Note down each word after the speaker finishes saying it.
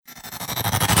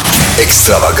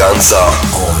Extravaganza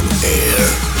on air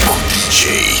con DJ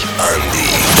ANDI.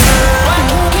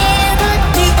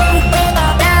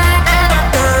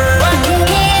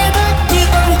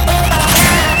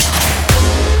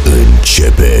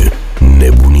 Începe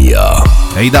nebunia.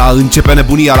 Ei da, începe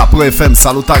nebunia la Pro FM.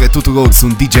 Salutare tuturor,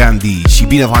 sunt DJ ANDI și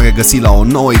bine v-am regăsit la o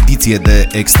nouă ediție de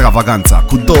Extravaganza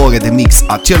cu 2 ore de mix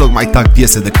a celor mai tari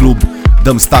piese de club.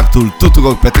 Dăm startul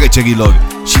tuturor petrecerilor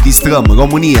și distrăm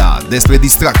România. Despre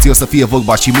distracție o să fie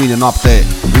vorba și mâine noapte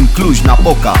în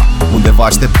Cluj-Napoca, unde vă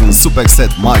aștept un super set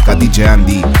marca DJ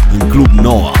ANDI în Club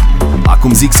Noua.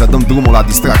 Acum zic să dăm drumul la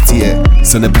distracție,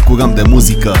 să ne bucurăm de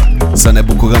muzică, să ne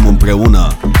bucurăm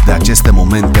împreună de aceste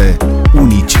momente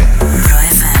unice.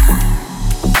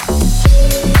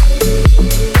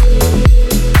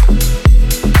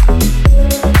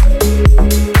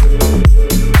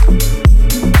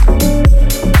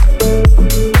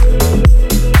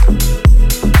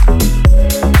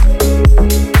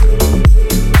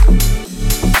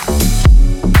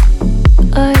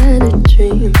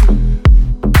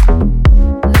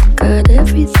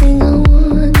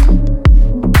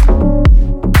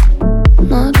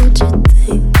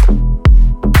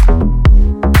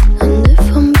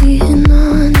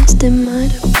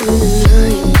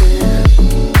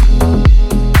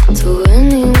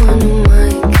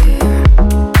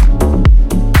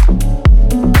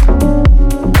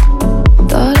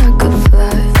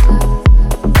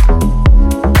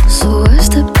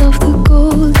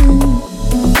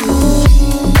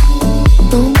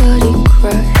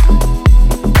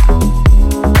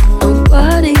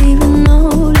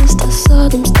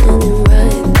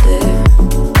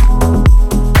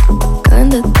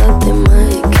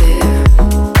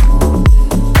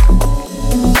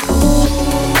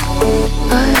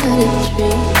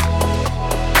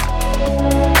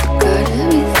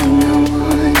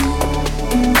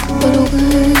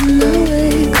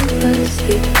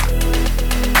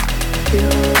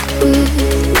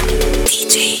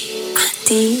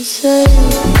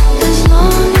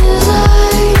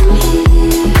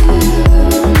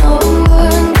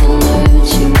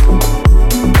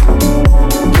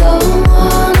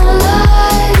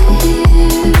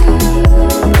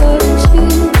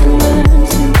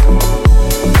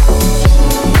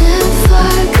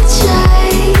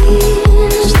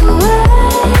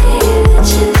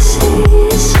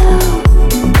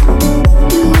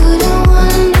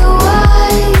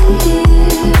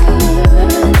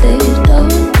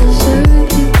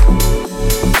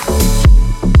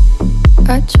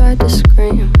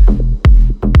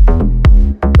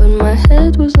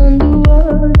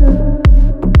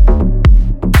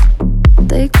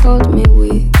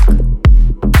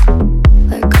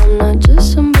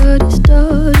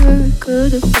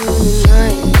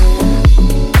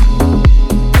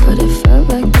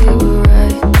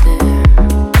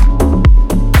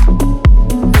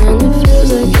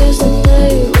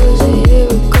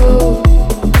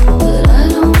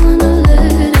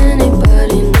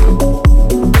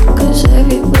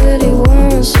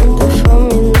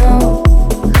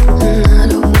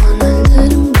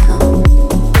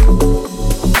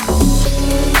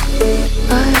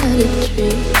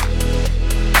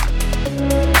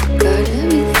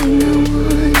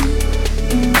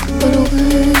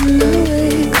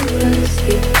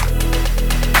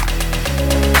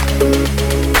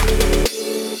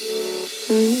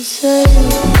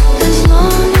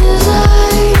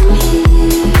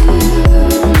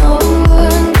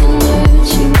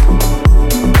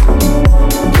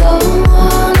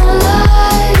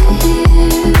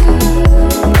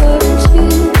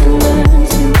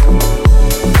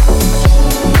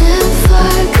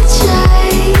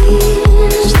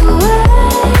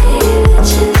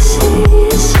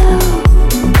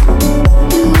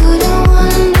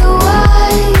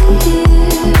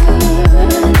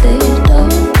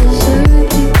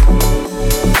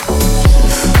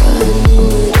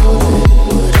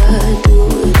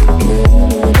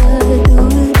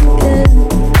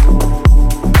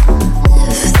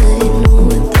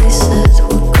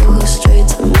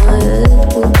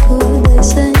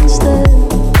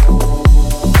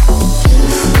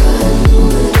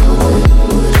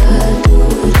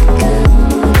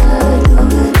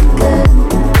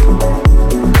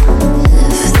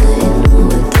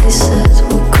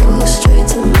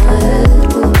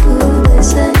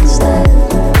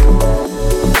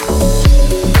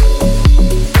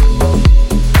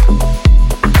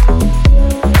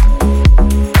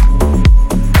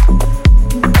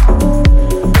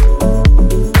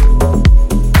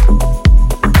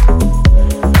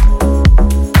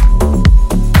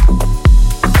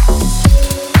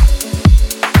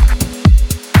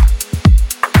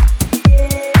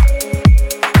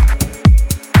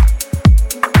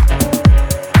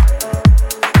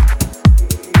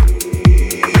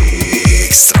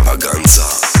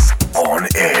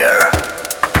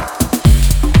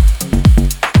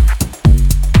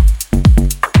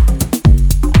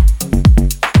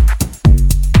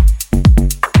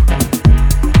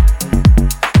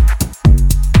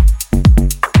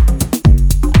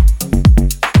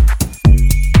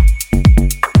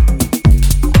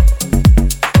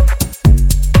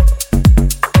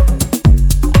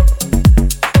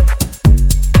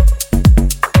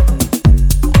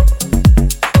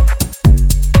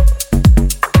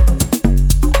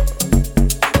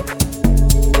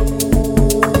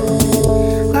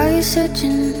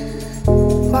 searching,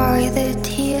 why the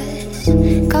tears?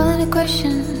 Calling a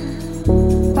question,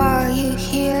 why are you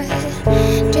here?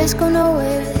 Just go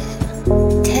nowhere,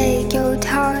 take your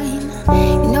time,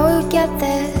 you know you'll get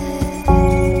there.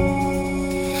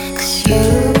 'Cause you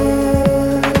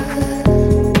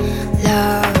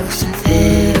lost in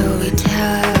fairy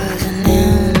tales and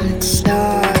empty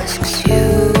stars. 'Cause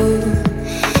you're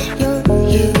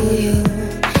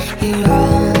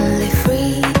only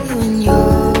free when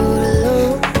you're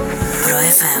alone. Pro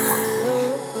FM.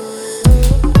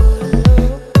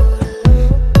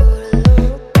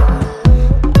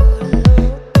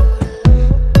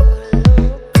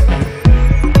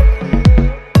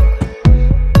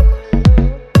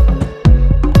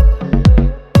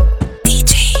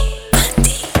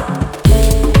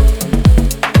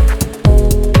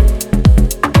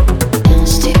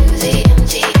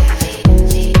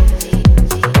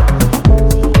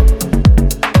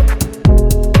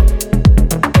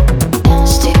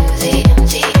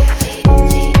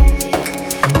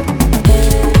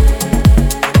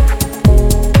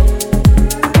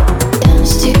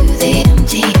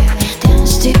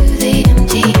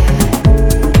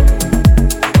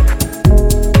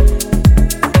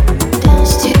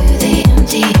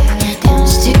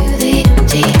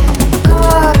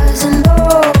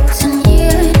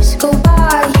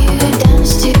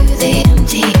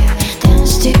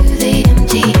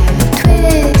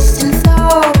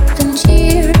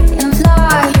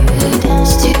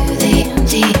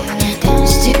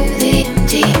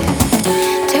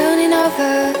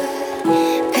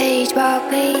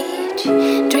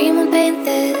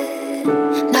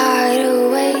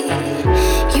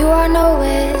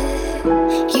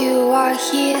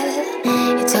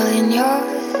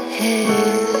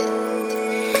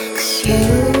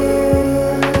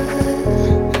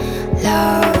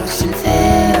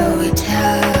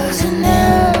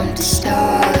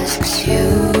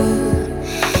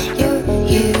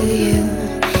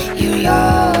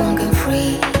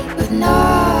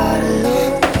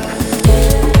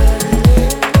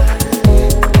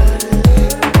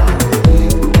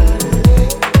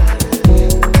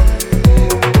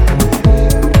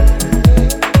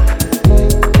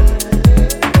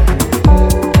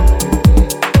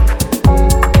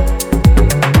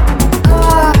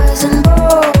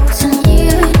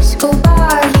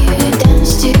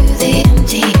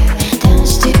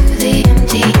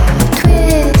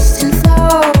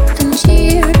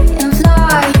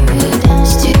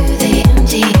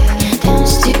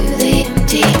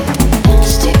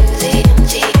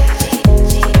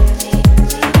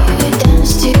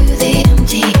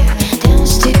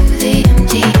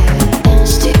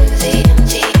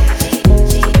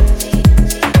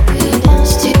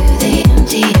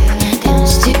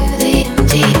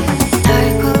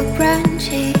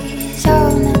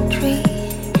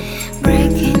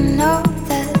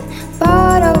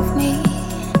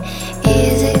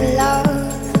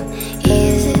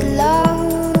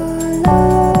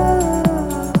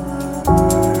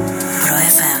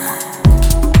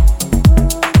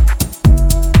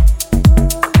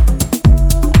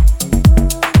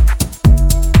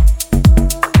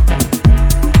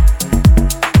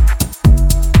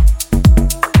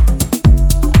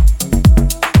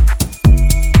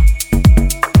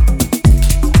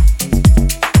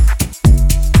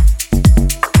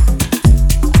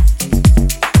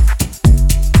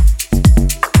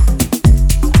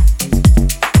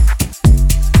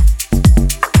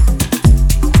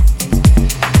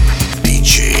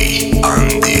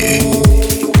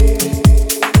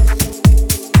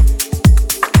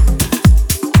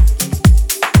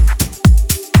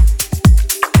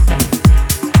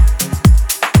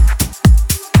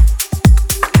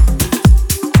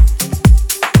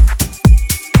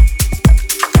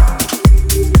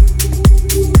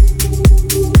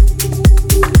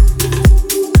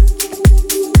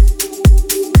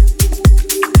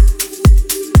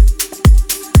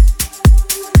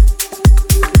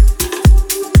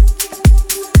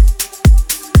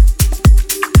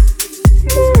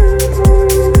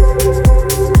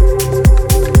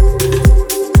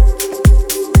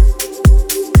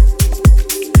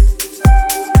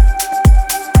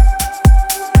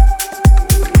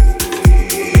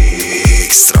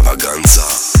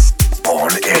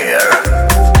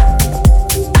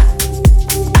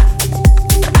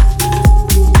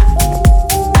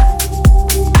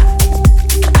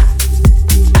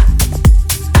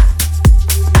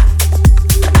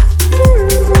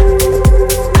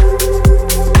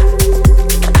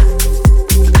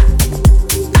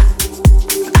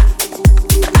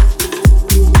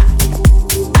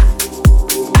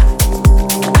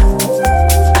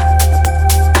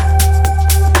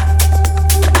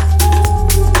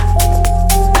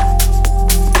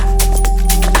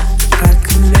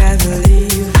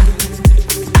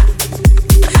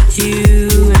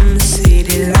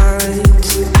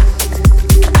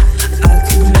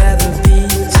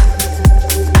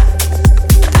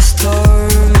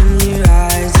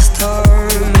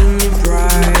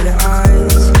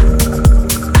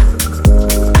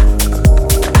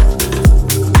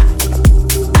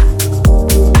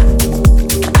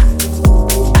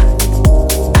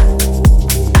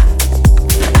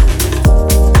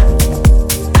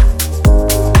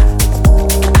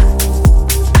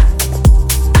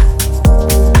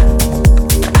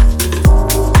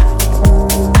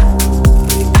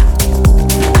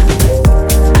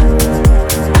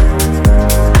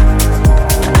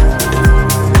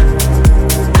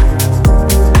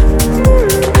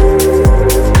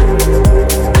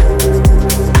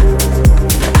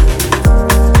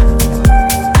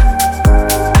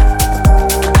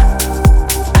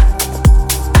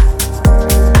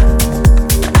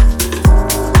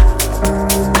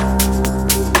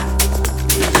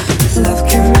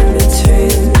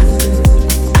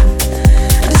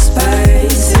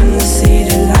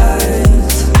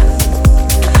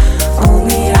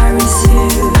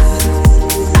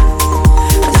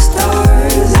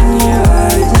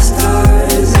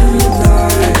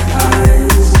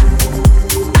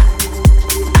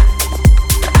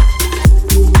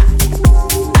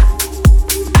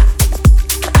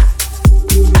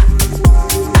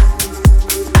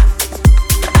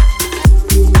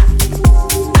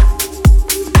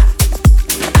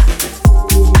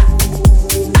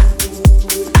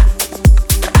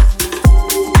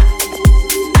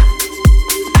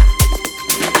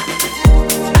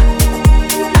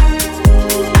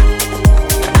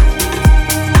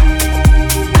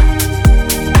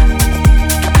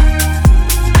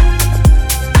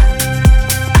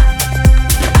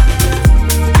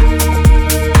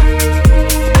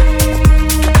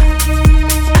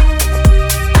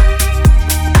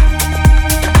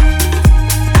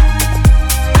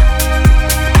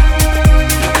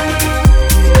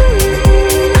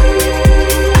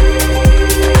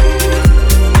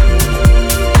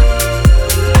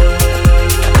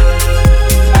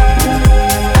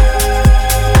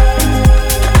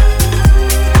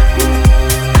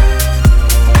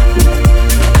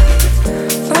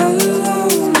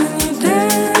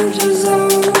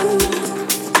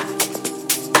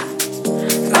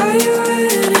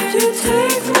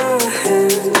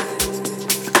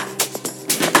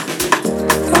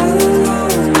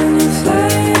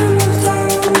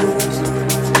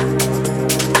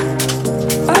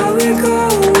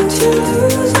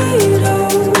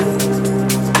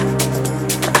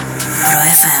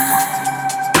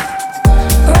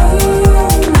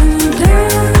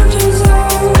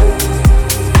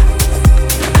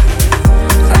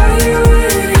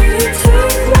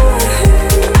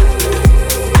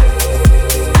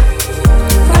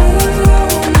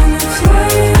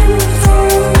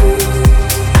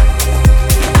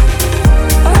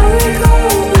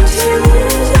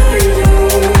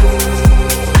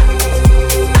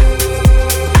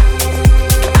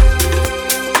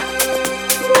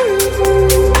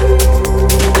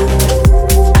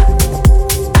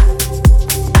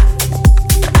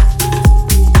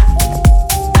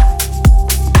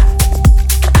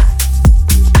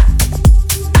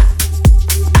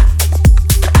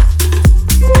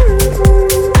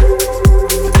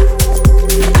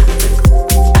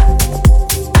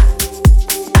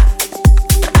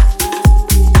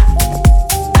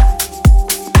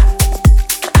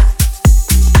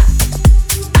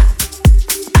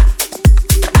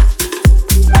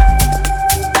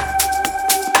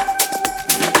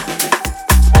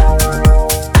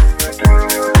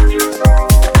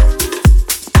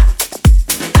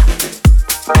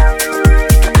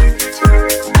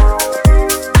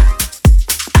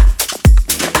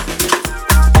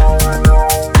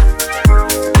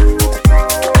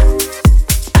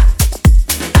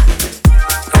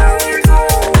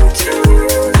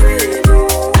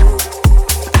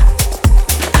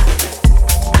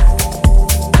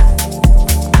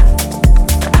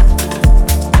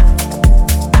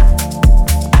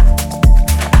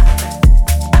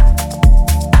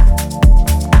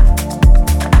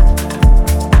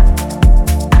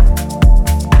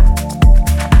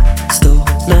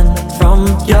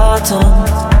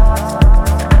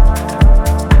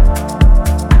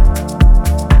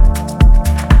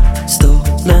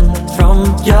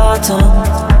 tongue.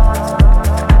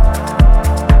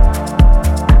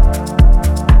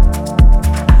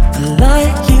 A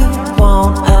light you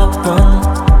won't outrun.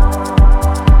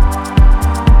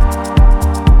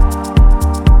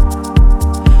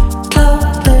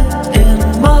 Clouded in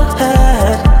my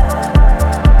head.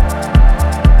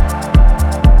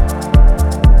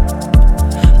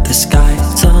 The sky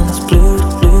turns blue,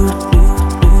 blue, blue,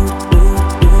 blue, blue,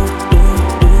 blue,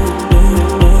 blue, blue,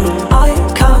 blue. I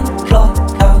can't block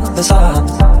out the sun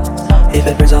if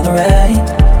it brings on the rain.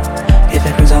 If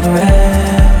it brings on the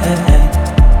rain,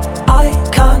 I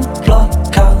can't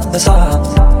block out the sun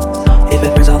if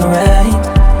it brings on the rain.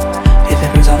 If it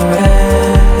brings on the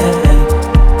rain,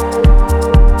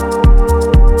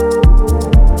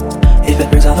 if it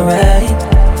brings on the rain,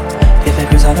 if it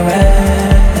brings on the rain.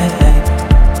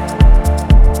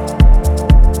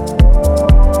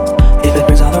 If it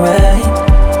brings on the rain,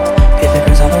 if it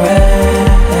brings on the rain.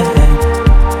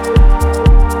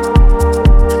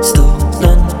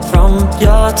 Stolen from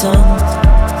your tongue.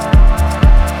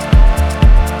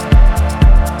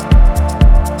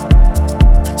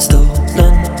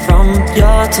 Stolen from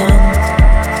your tongue.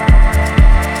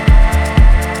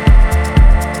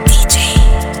 DJ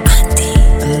ANDI.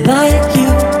 A light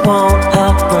you won't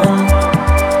outrun.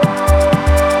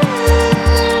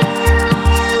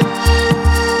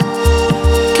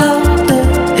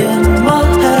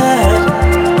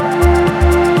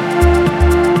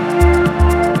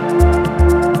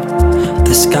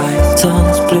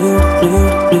 Turns blue, blue,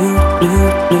 blue, blue,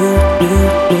 blue, blue, blue,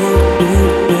 blue,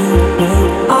 blue,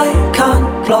 blue. I can't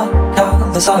block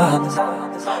out the sun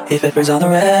if it brings on the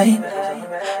rain.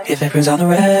 If it brings on the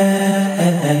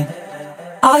rain,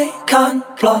 I can't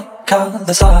block out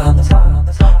the sun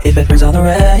if it brings on the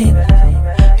rain.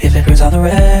 If it brings on the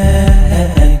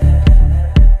rain.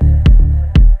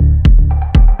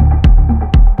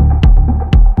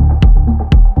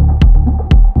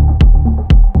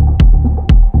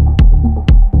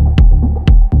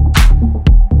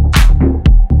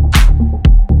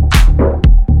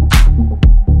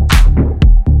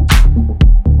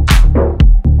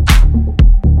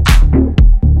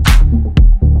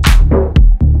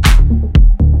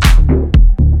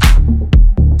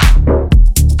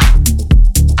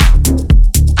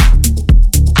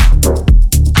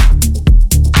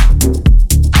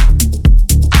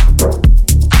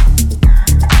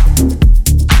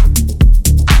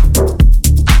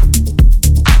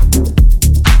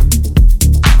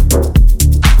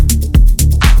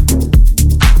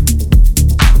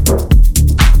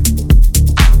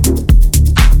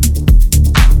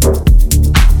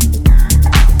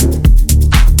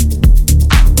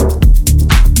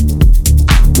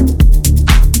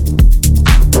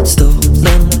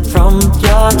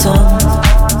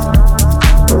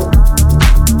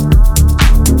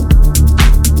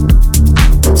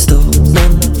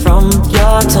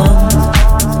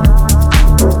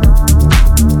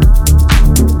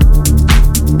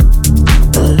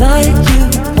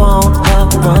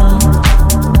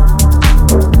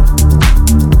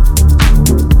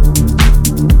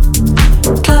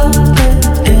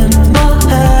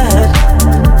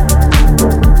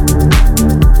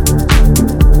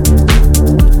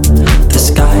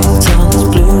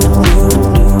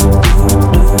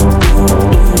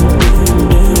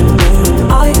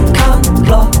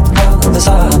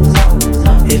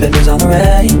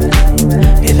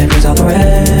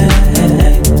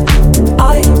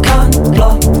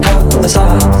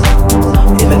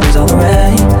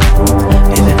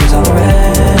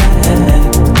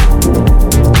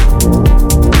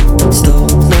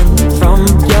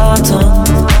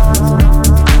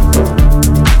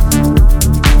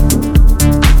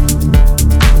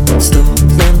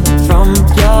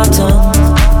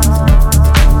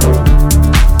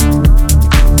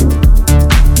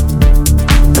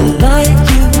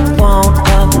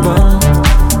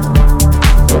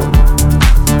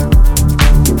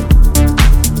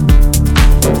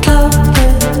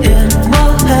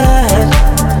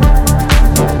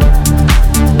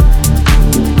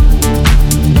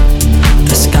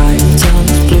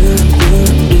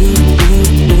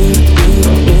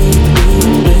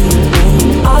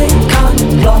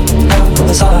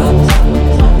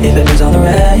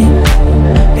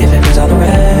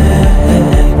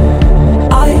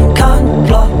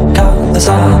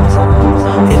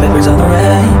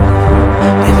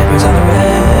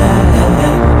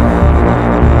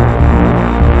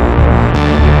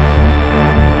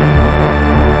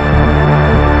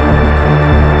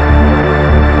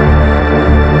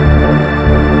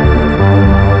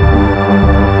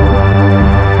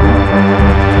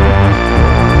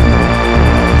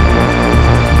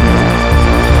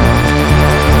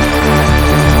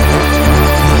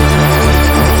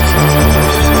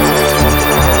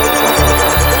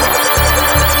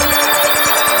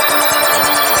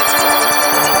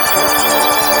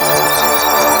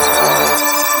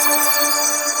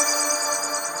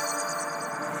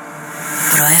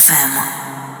 FM.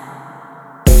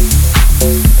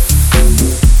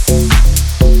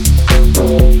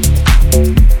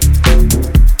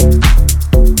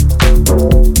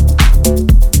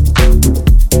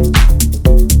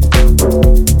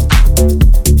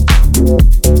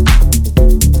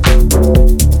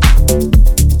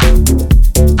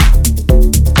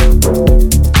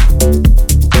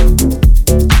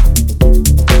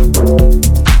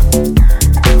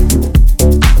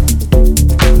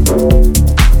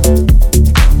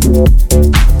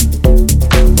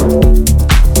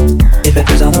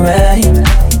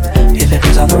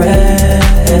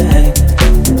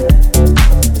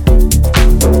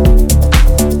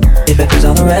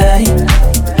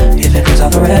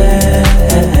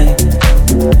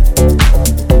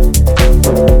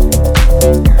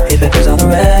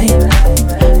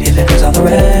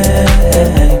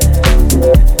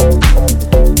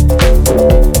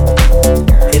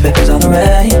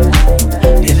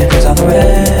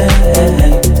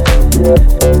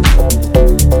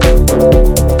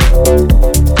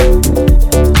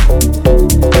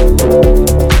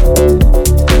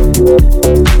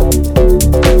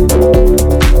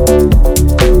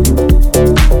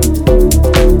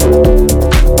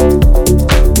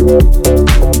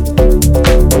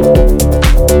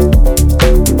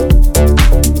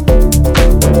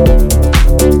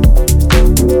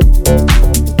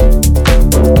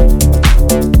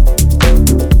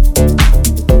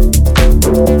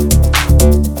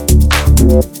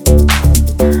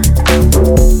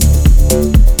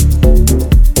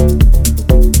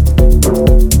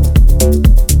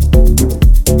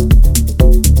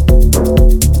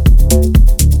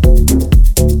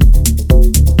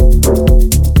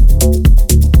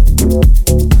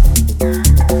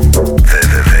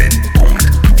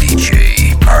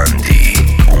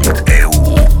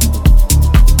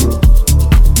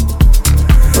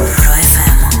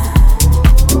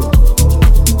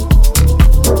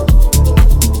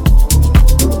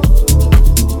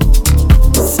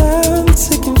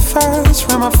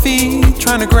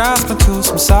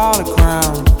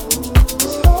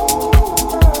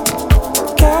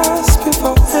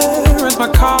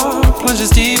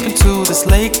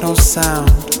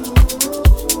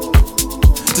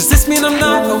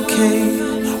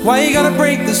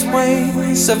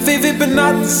 So vivid but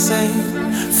not the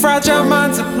same. Fragile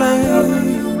minds at play.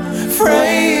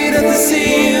 Frayed at the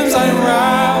seams, I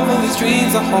unravel these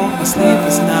dreams I hold my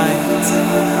sleepless nights.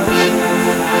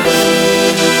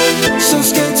 So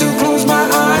scared to close my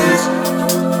eyes.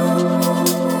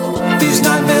 These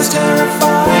nightmares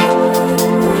terrify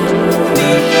me.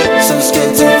 So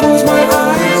scared to close my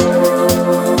eyes.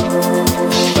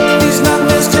 These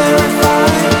nightmares terrify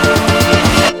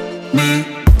me.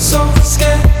 So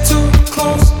scared to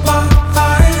close my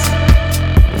eyes.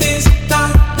 These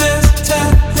nightmares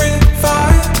terrify.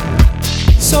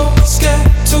 So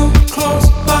scared to close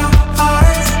my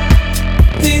eyes.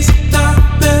 These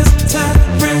nightmares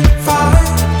terrify.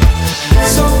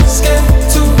 So scared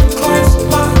to close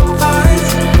my eyes.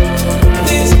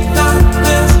 These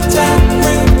nightmares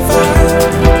terrify.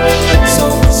 So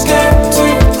scared to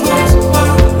close my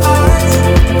eyes.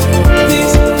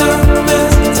 These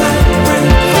nightmares terrify.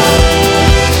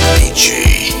 DJ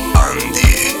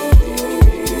ANDI.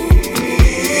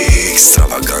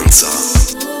 Extravaganza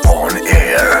on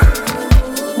air.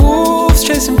 Wolves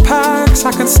chasing packs,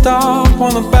 I can stop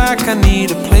on the back. I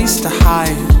need a place to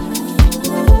hide.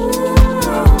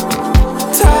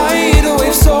 Tidal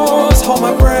wave soars, hold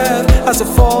my breath as it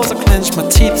falls. I clench my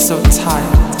teeth so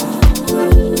tight.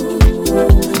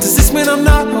 Does this mean I'm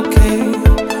not okay?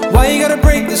 Why you gotta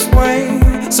break this way?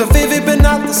 So vivid but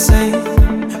not the same.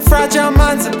 Fragile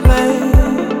minds at play.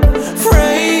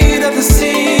 Frayed at the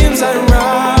seams, I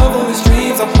unravel these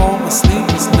dreams I hold my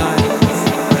sleepless nights.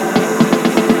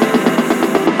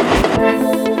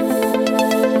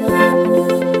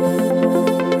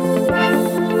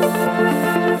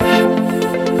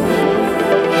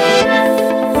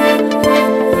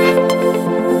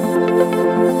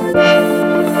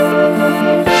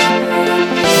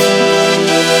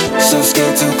 So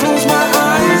scared to close my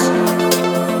eyes.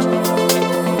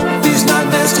 These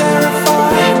nightmares terrify.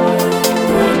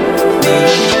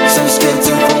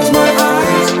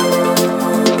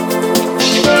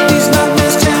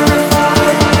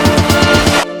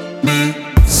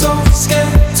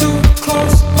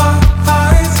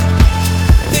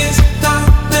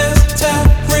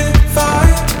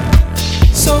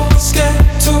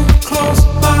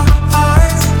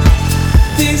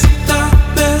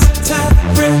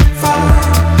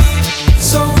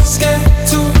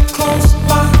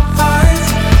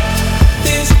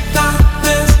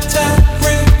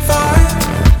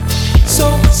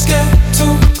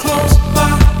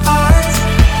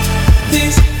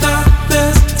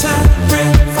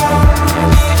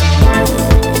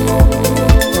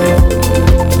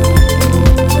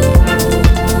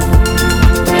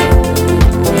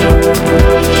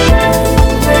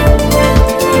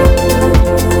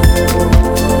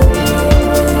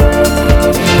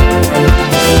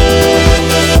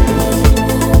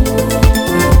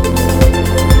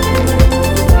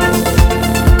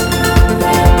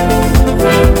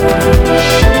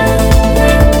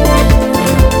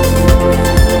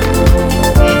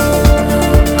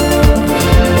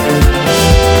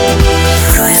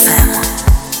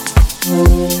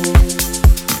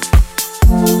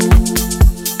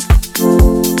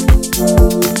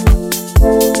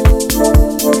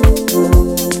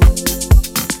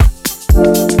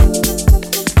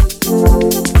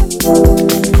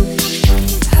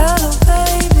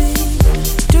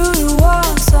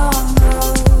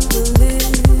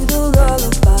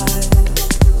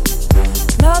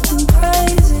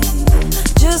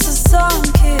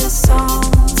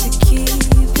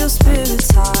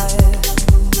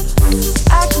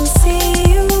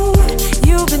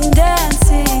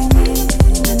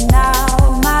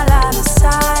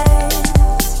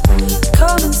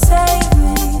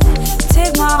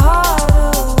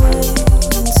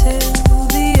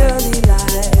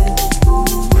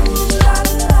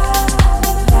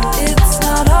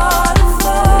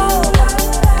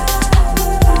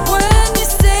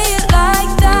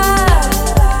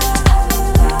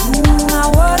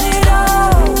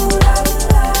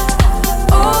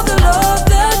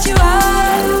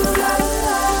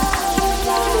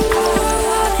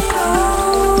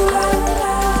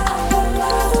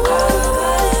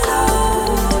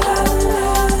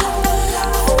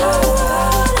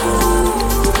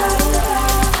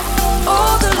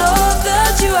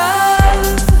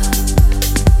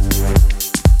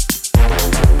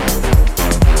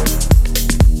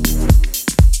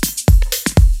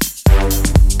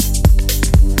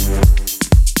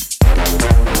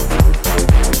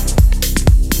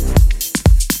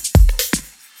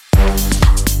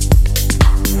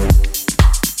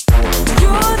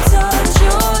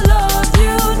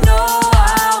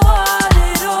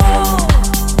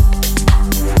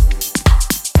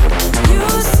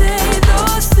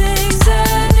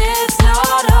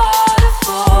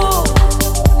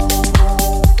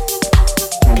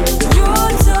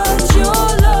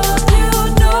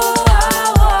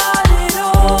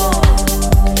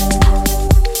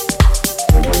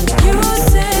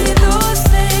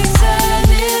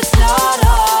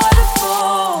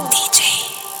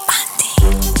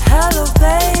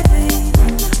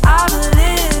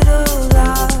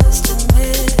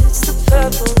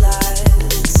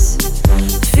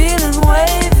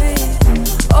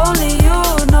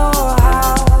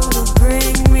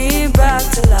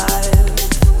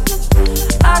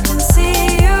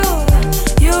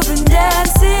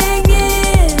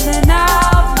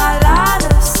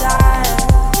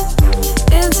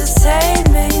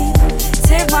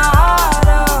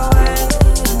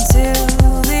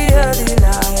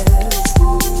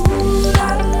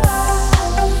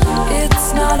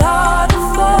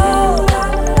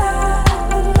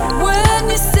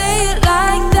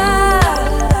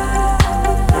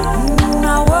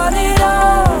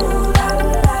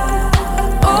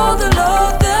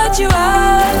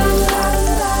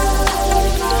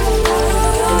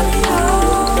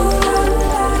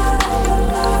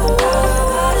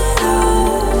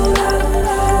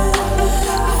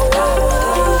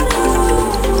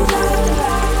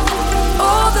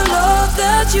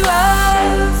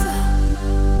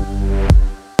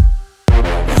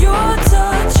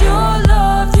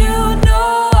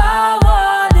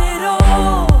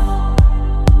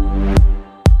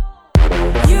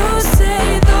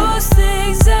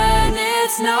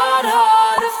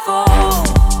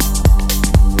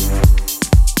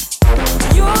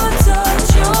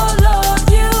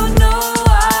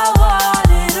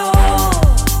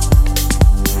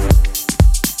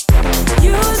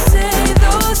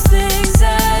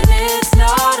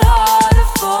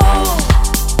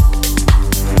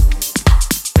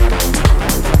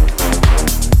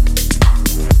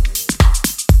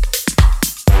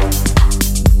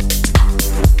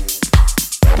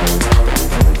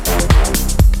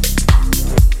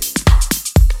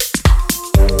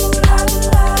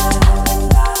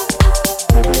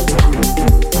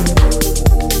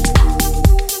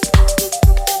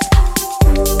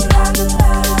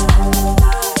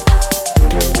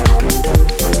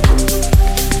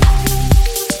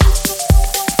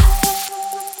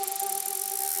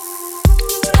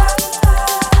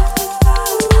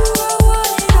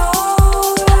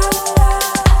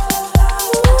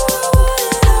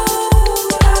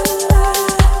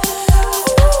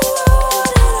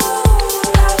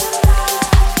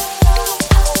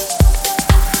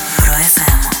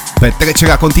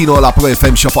 Petrecerea continuă la Pro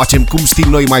FM și o facem cum știm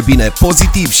noi mai bine,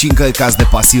 pozitiv și încărcați de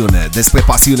pasiune. Despre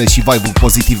pasiune și vibe-uri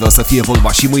pozitive o să fie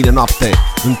vorba și mâine noapte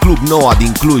în Club Noua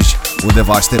din Cluj, unde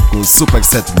vă aștept cu un super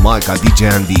set marca DJ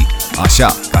ANDI,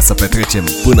 așa ca să petrecem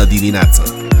până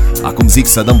dimineață. Acum zic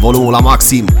să dăm volumul la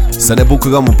maxim, să ne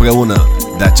bucurăm împreună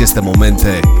de aceste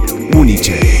momente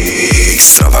unice.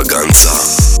 Extravaganza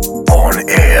on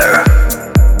air.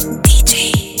 DJ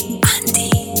ANDI.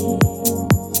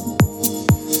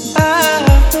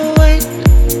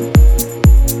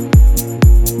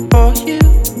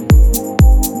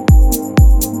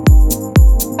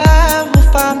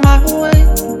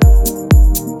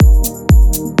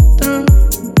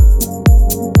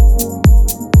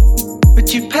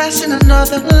 But you pass in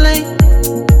another lane.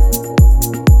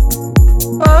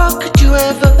 Oh, could you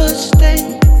ever stay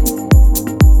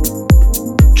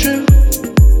true?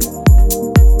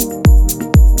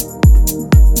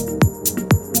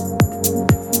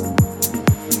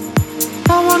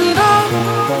 I want it all.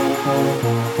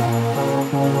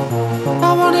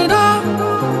 I want it all.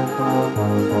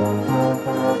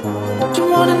 Do you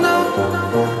wanna know?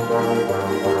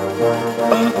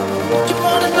 Do you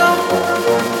wanna know?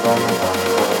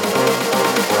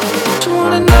 Do you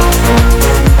wanna know?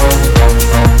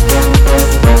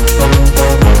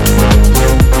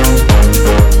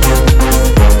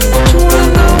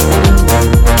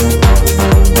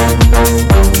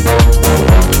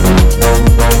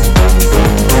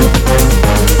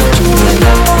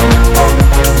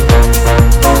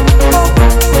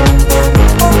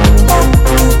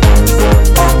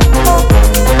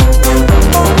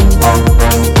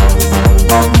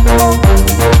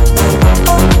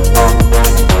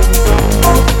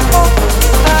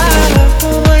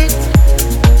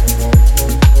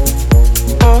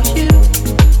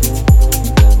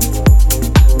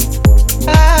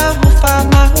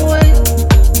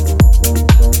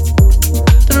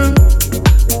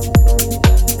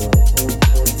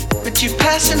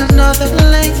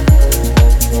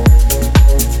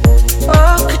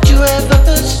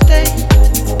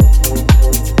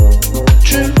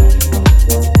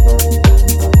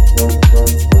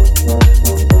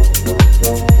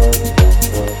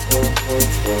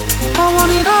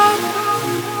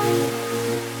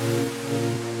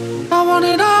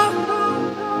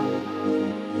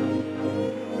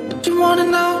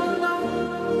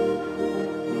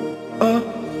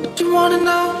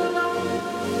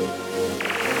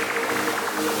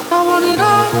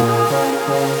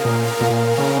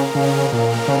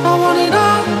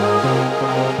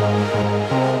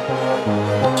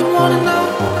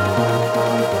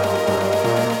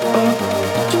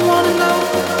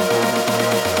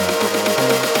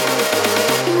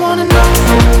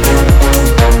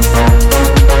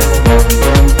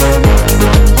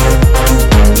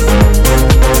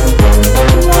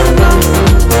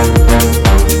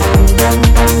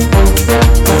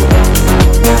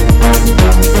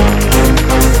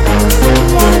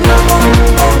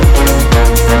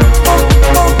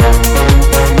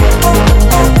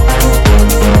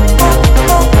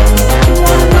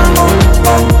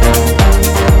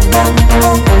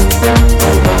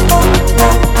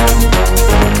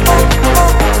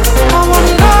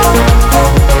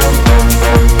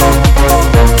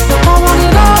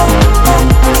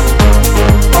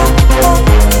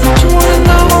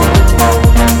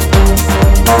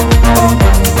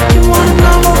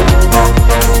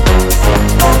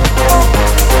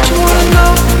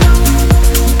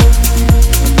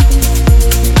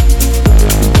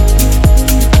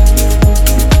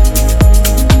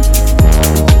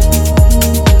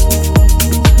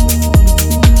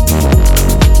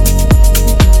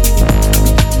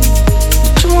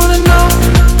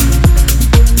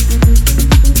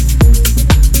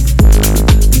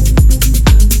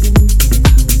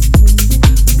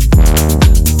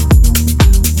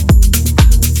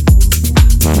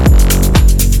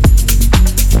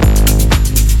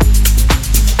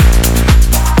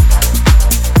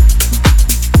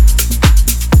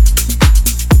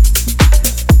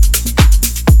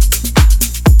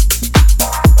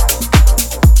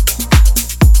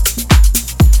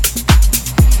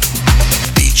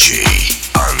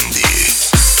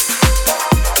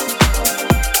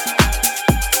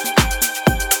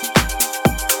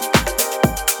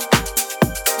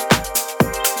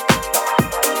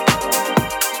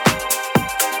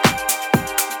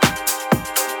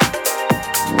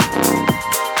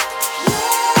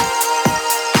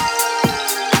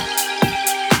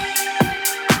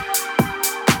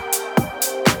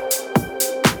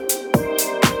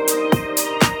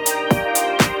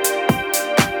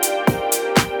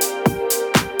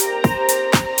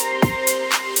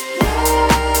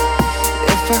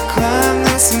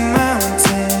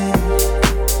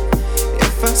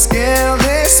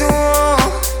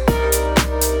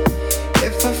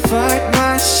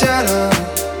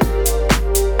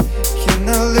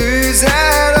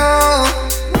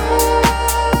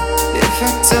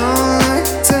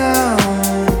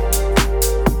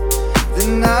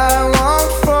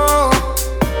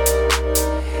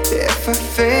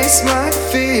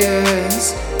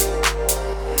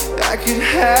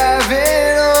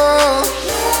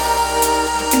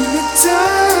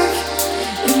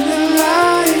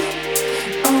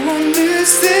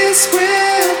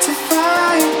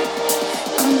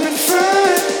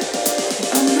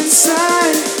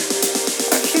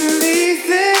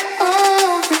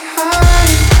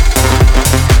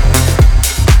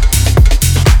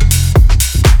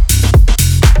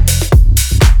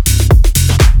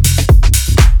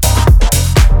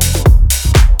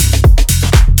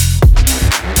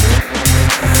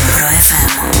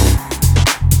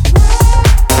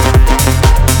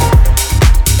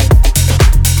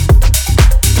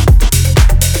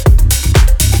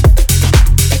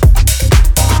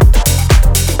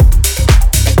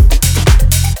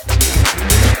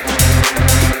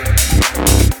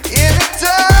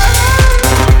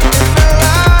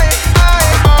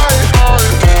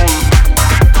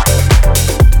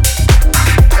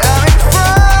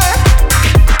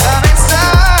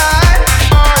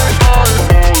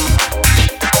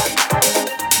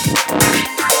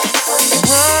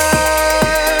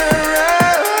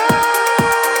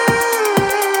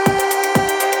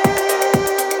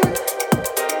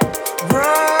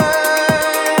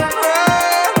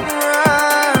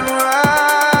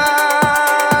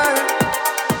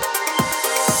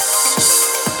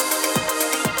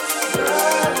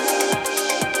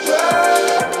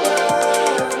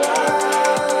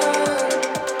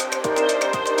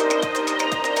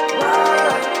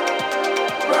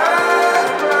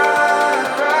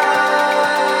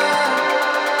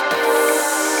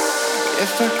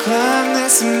 I climb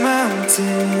this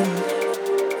mountain,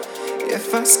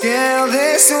 if I scale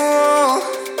this wall,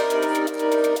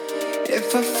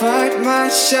 if I fight my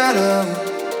shadow,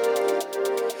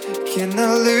 can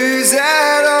I lose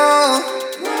at all?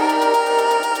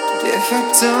 If I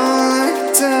don't look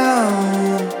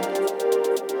down,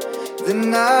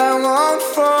 then I won't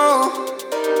fall.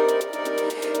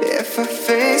 If I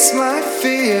face my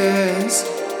fears,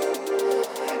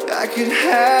 I could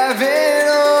have it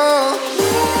all.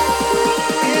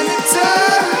 In the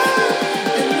dark,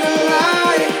 in the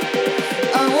light,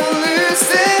 I won't lose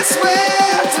this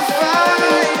will to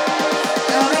fight.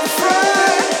 I'm in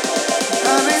front,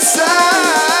 I'm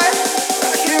inside,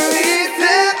 I can leave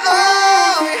them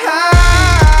all behind.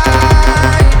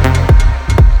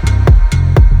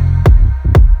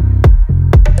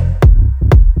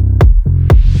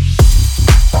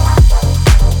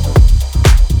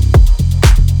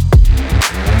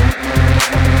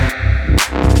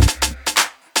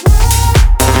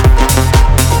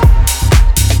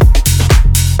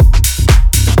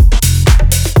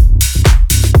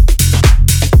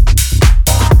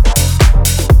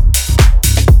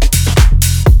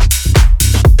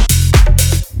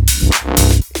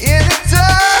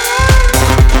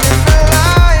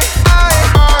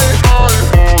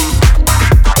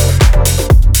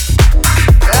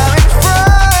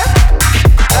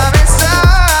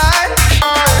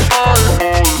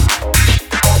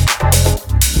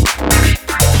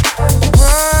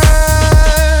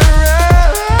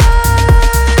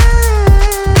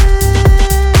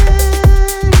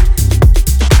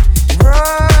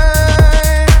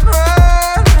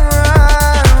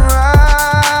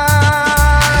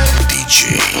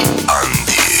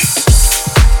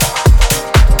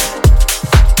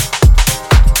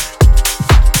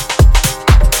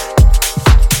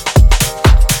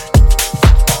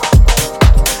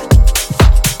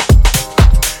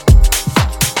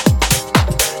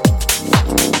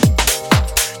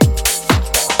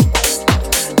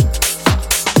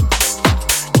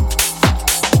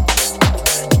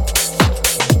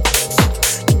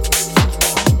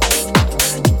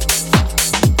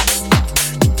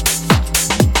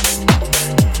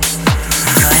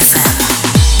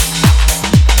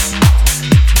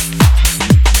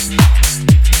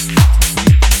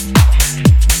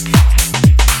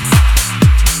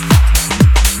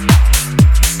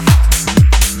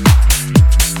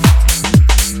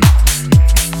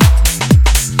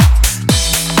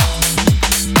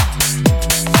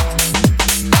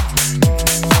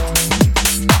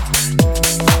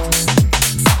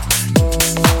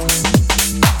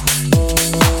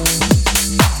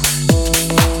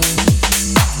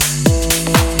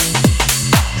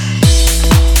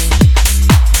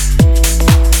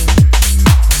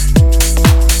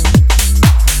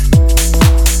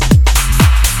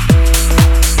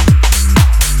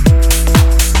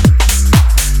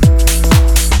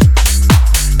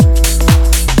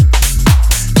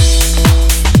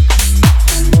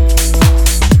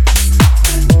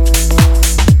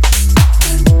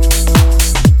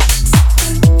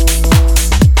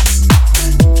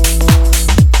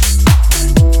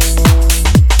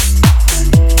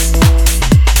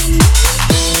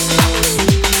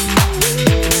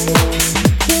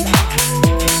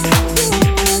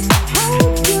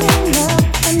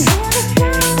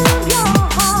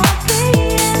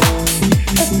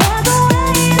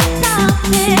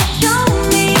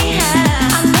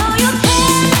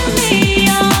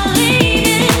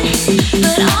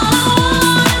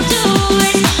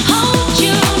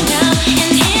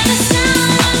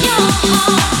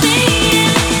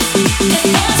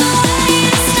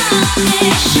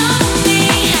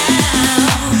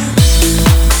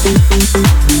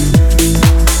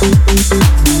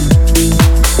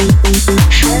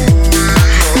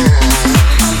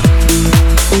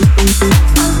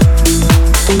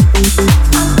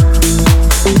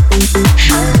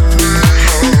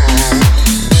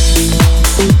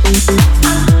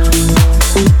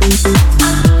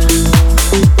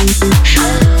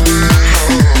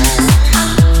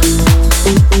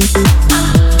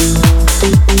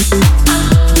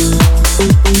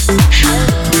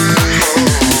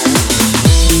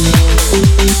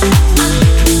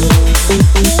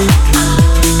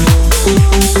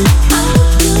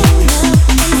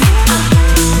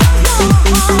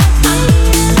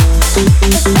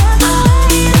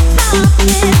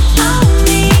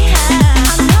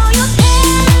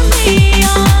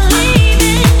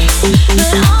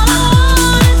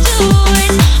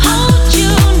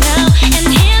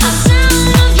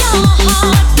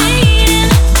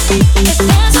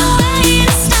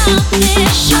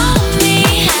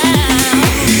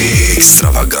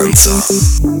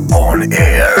 Extravaganza. on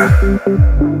air.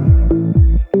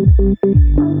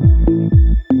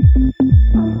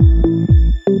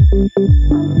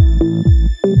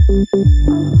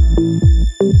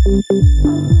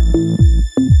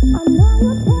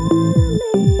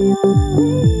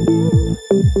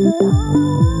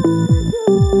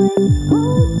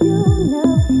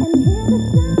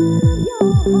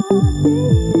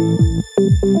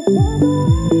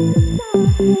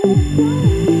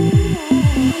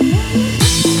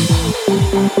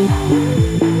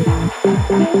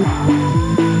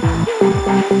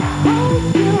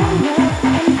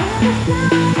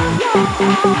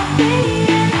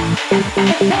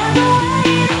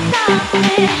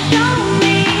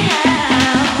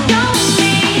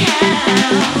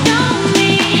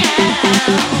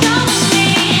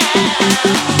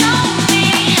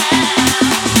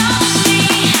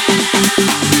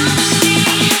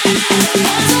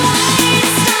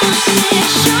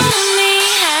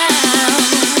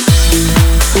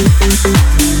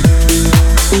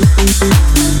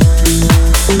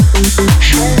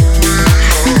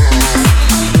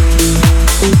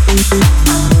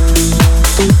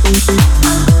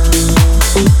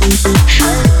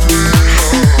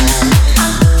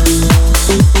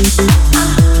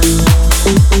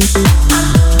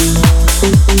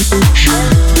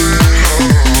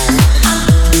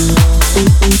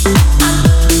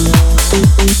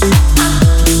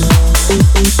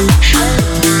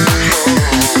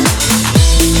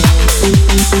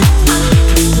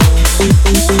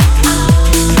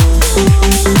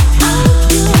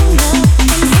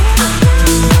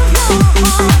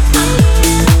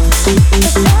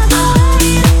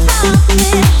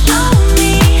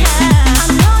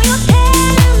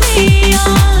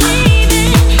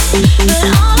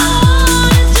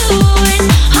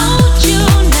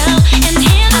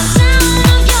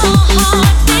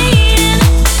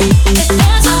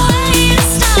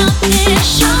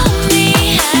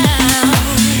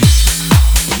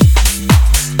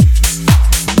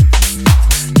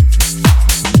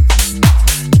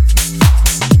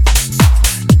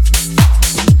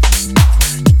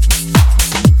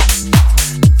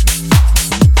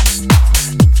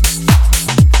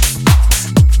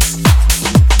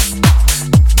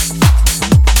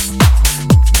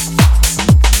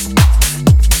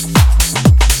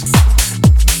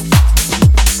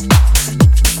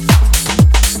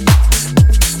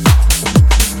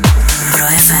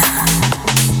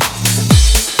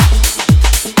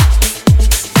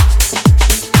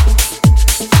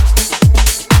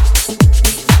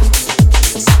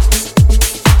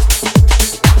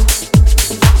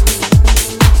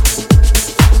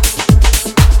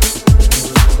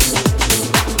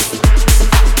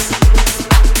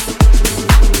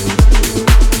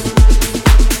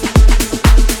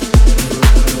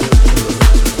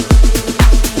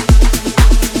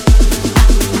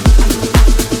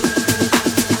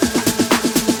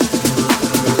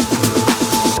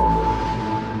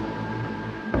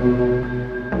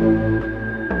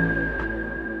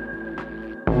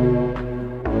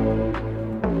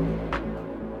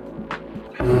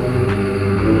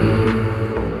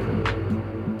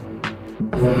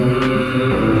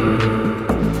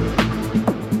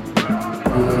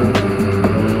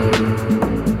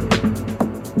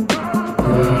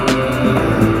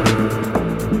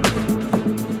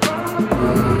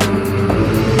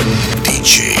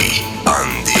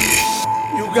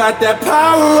 Got that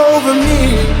power over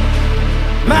me,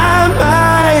 my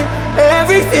mind.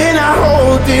 Everything I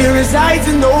hold dear resides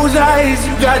in those eyes.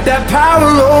 You got that power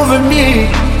over me,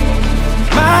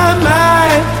 my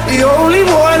mind. The only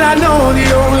one I know, the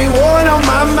only one on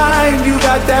my mind. You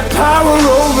got that power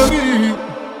over me.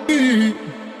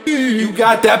 You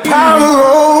got that power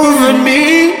over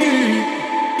me.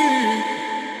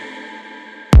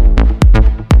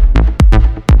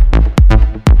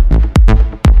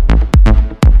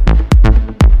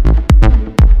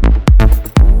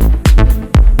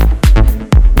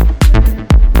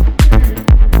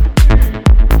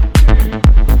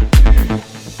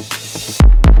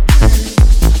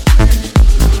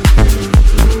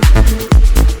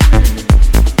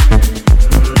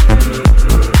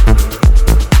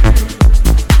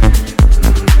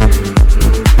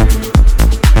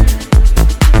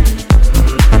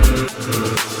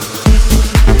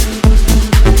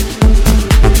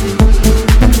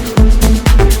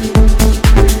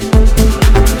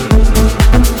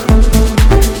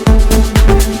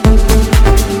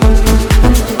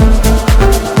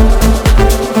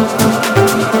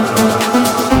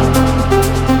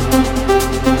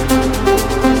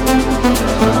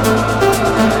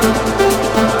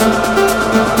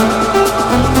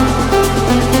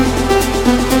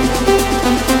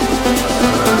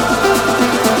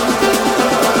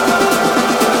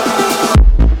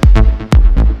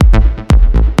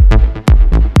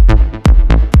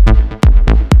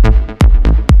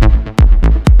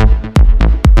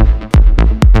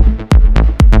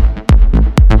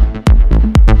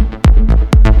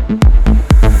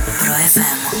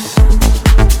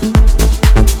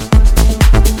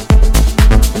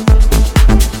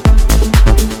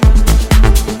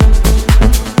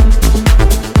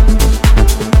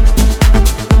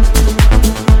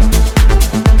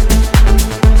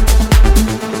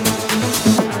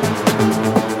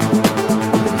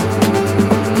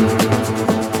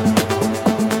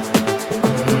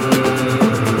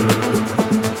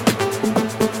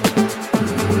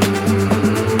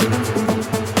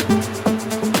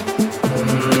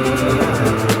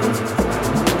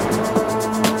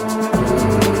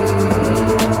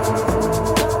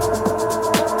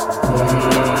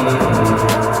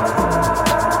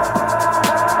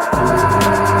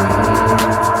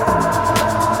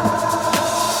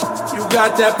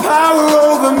 that power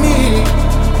over me.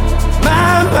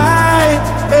 My mind,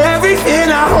 everything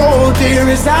I hold dear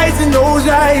resides in those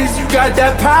eyes. You got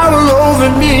that power over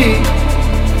me.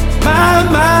 My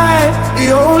mind,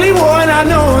 the only one I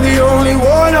know, the only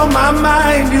one on my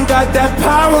mind. You got that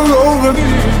power over me.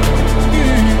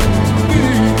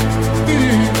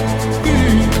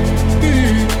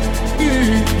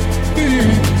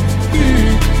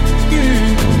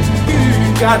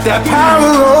 You got that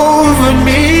power over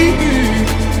me.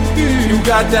 You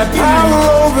got that power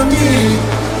over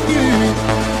me.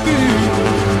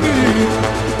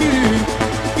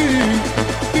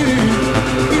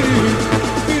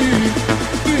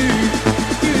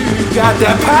 You got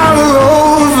that power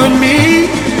over me.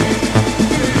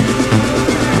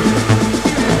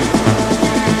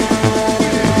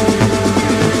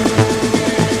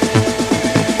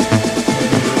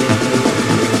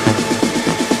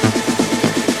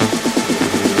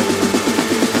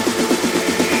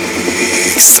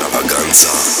 Extravaganza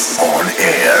on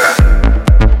air.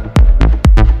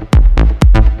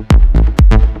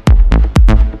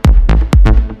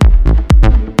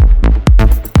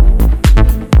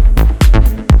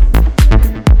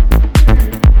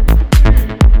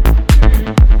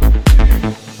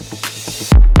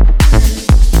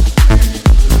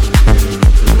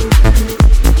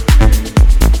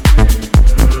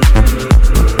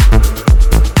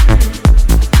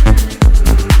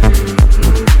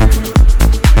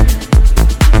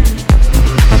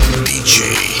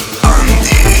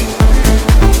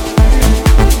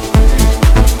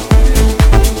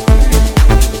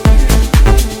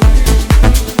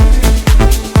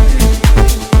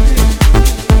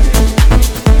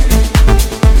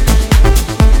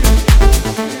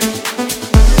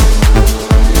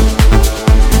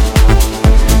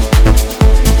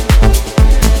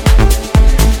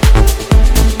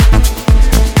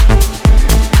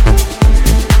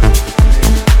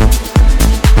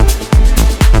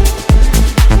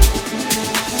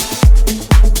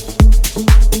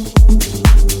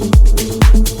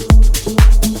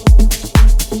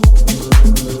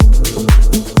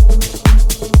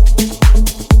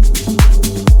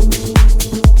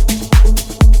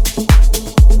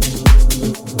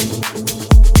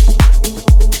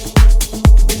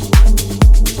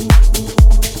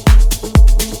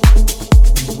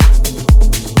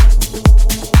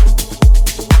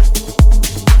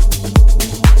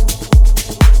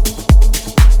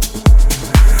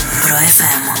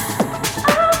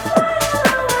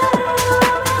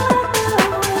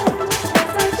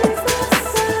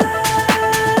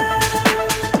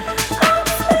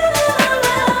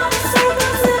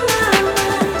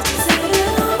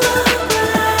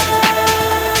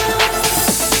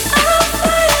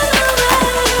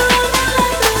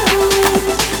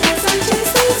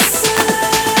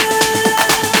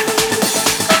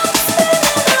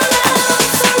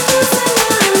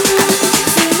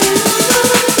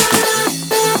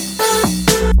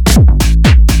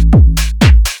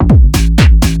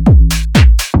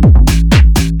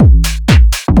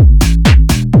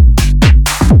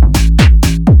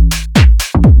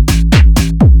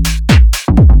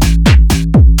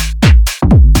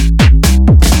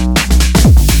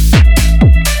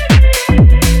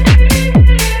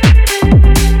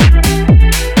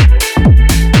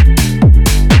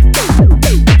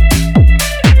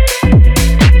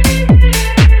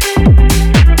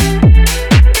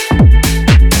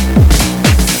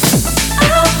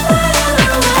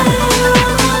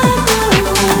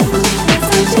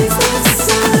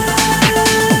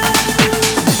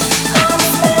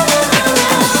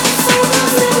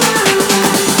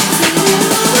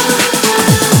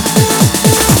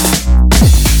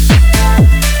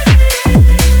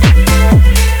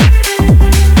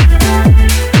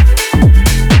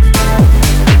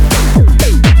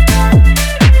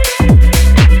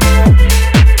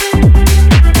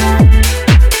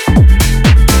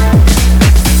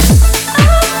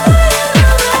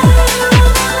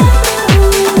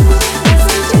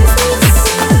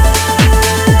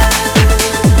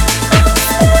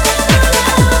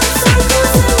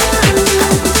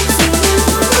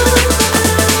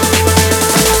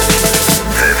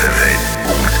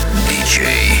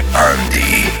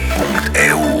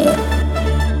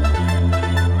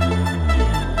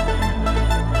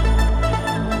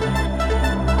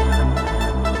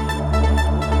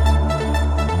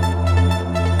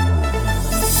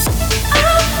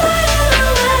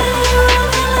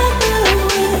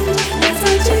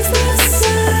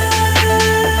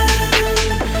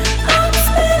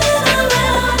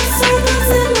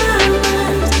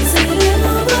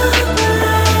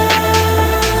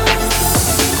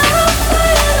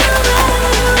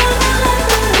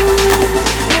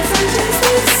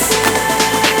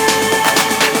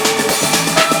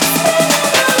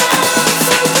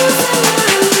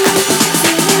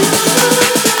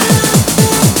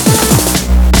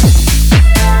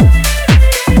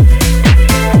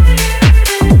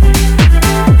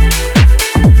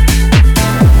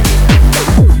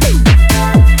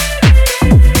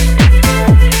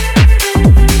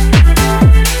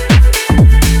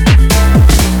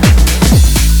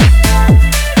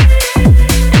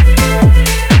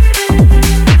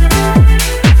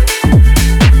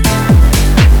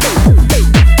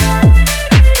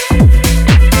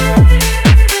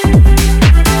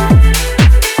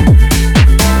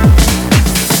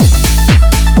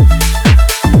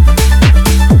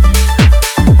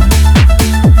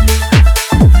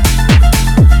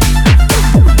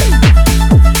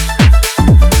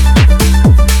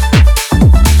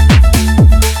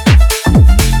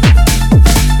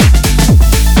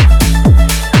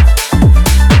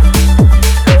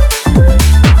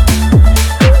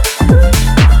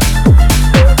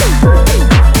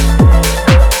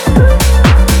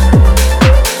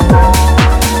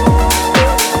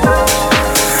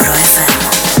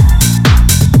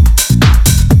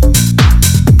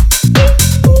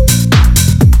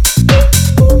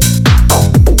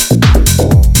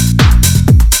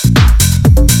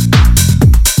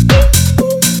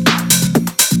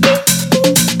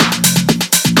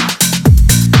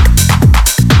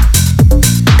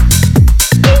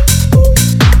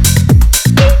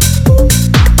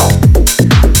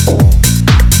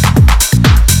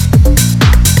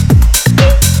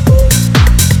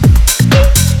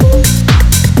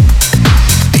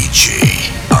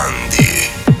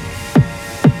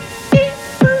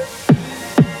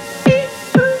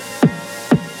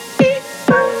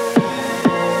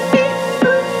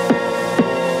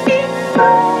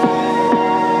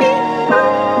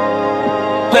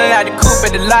 up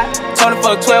at the lot. Told him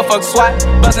fuck 12, fuck SWAT.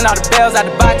 Buzzing all the bells out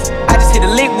the box. I just hit a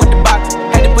lick with the box.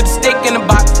 Had to put the stick in the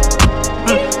box.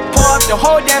 Pour up the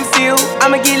whole damn seal.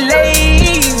 I'ma get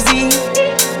lazy.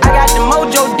 I got the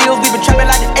mojo deals. We been trapping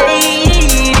like the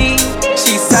 80s.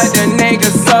 She said the nigga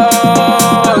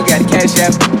soul. Got the cash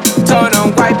app. Told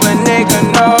him wipe a nigga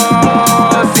no.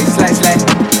 6//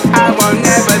 I won't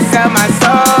never sell my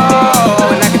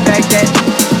soul. And I can back that.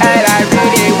 And I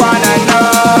really wanna know.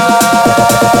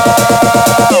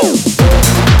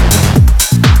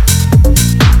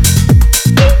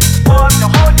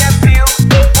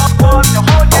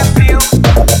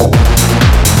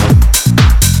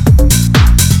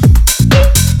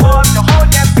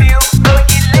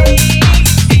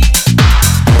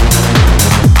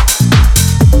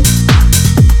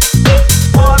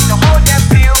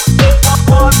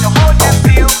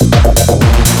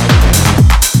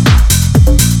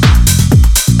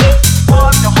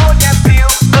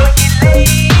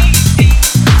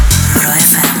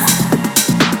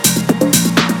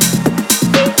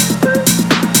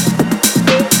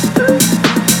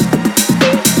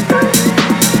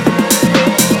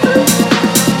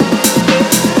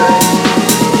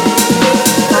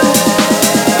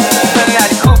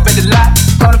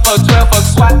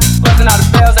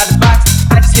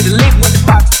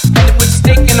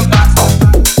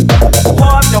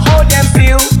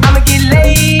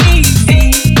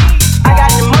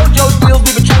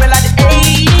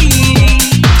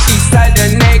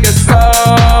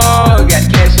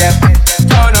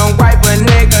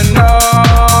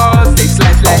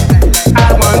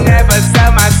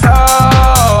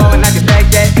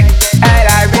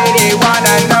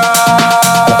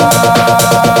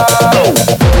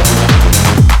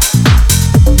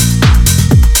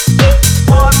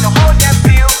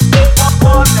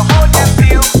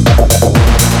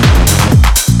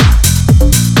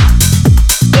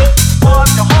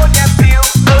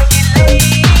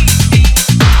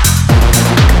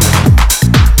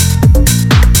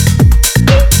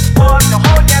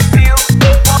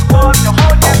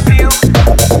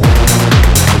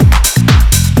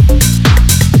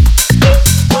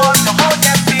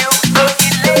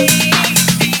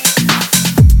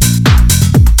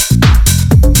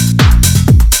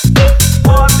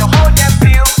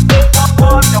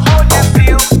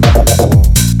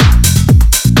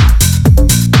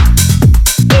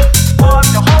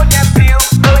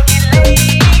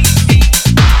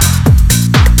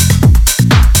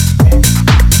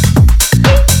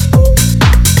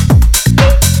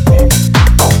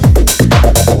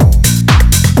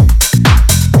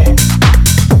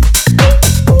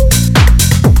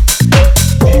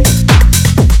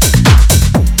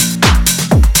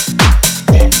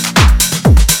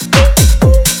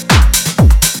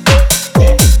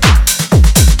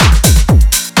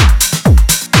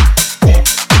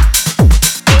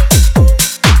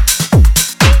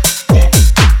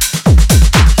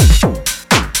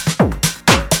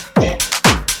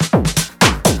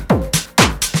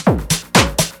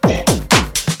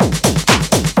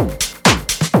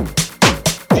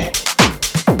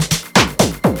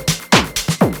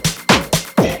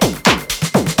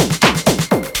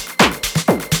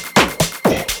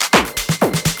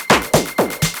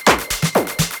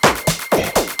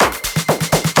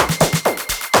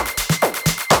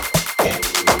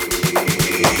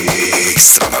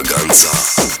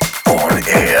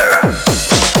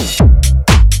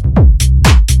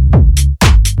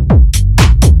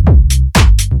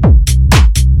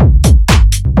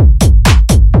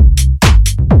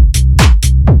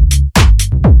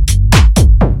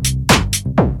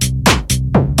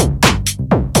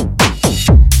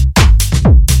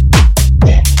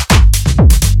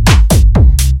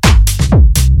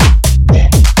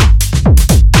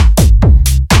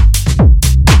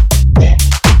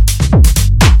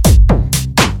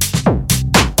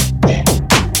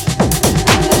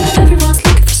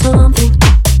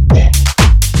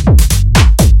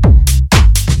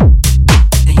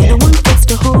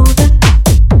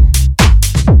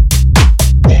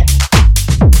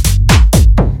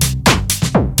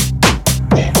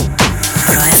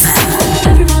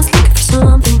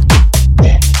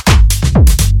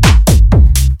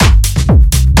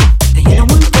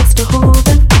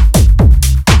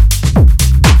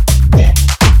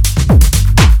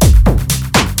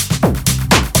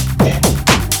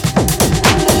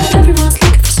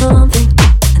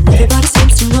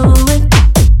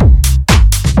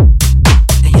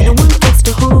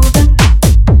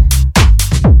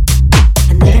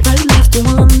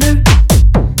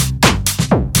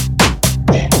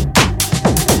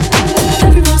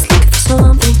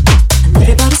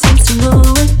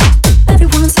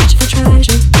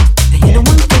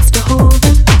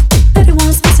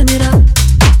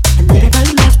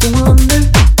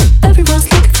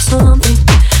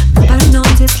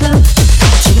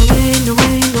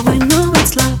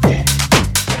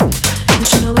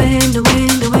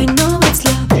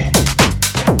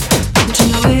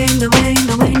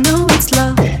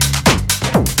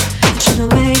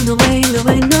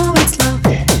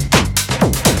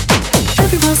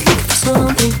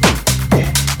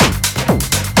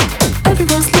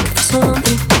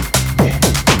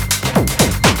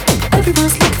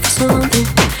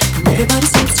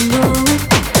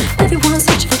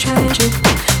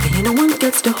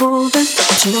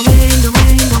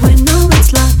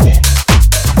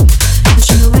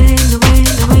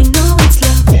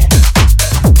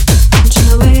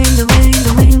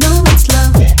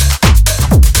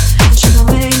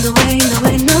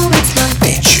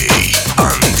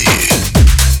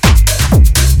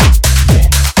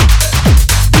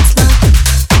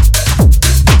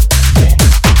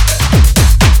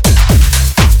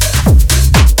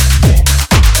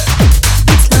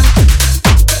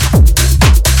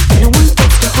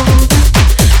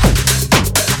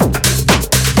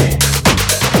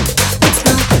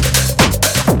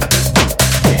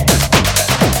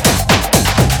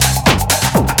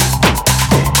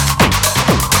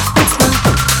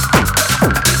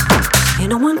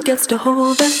 to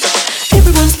hold them.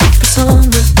 Everyone's looking for someone,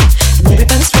 and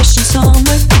everybody's rushing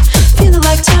somewhere. Feeling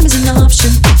like time is an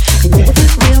option, and you will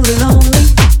feel really lonely.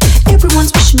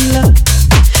 Everyone's wishing you luck,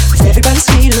 with everybody's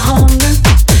feeling hunger.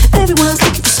 Everyone's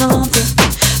looking for something.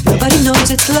 Nobody knows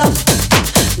it's love.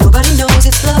 Nobody knows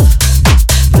it's love.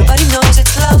 Nobody knows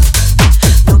it's love.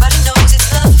 Nobody knows it's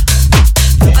love.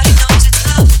 Nobody knows it's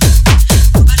love.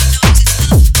 Nobody knows it's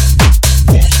love.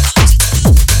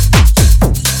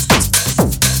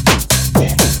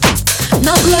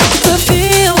 Not looking for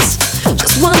feels,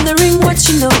 just wondering what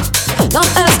you know. Not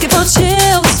asking for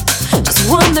chills, just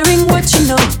wondering what you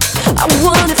know. I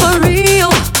want it for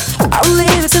real. Our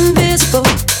limits invisible.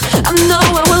 I know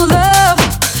I will love.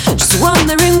 Just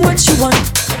wondering what you want.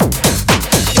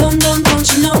 Don't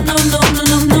you know? No, no, no,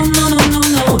 no, no, no, no, no,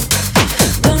 no.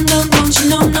 Don't you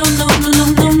know? No, no, no, no,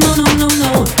 no, no, no, no,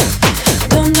 no.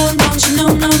 Don't you know?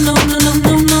 No, no, no, no,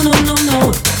 no, no, no, no, no.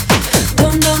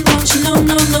 Don't you know?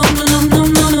 No, no, no, no, no,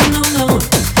 no, no, no, no.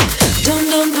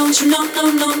 Don't you know? No,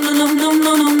 no, no, no, no,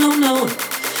 no, no, no, no.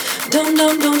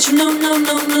 Don't you know? No,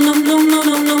 no, no, no, no, no,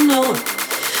 no, no, no.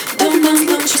 Don't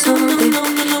you know? No,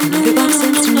 no, no, no, everybody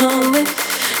seems to know it.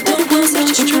 Don't want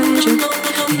such a treasure.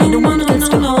 Ain't no one that gets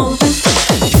to hold it.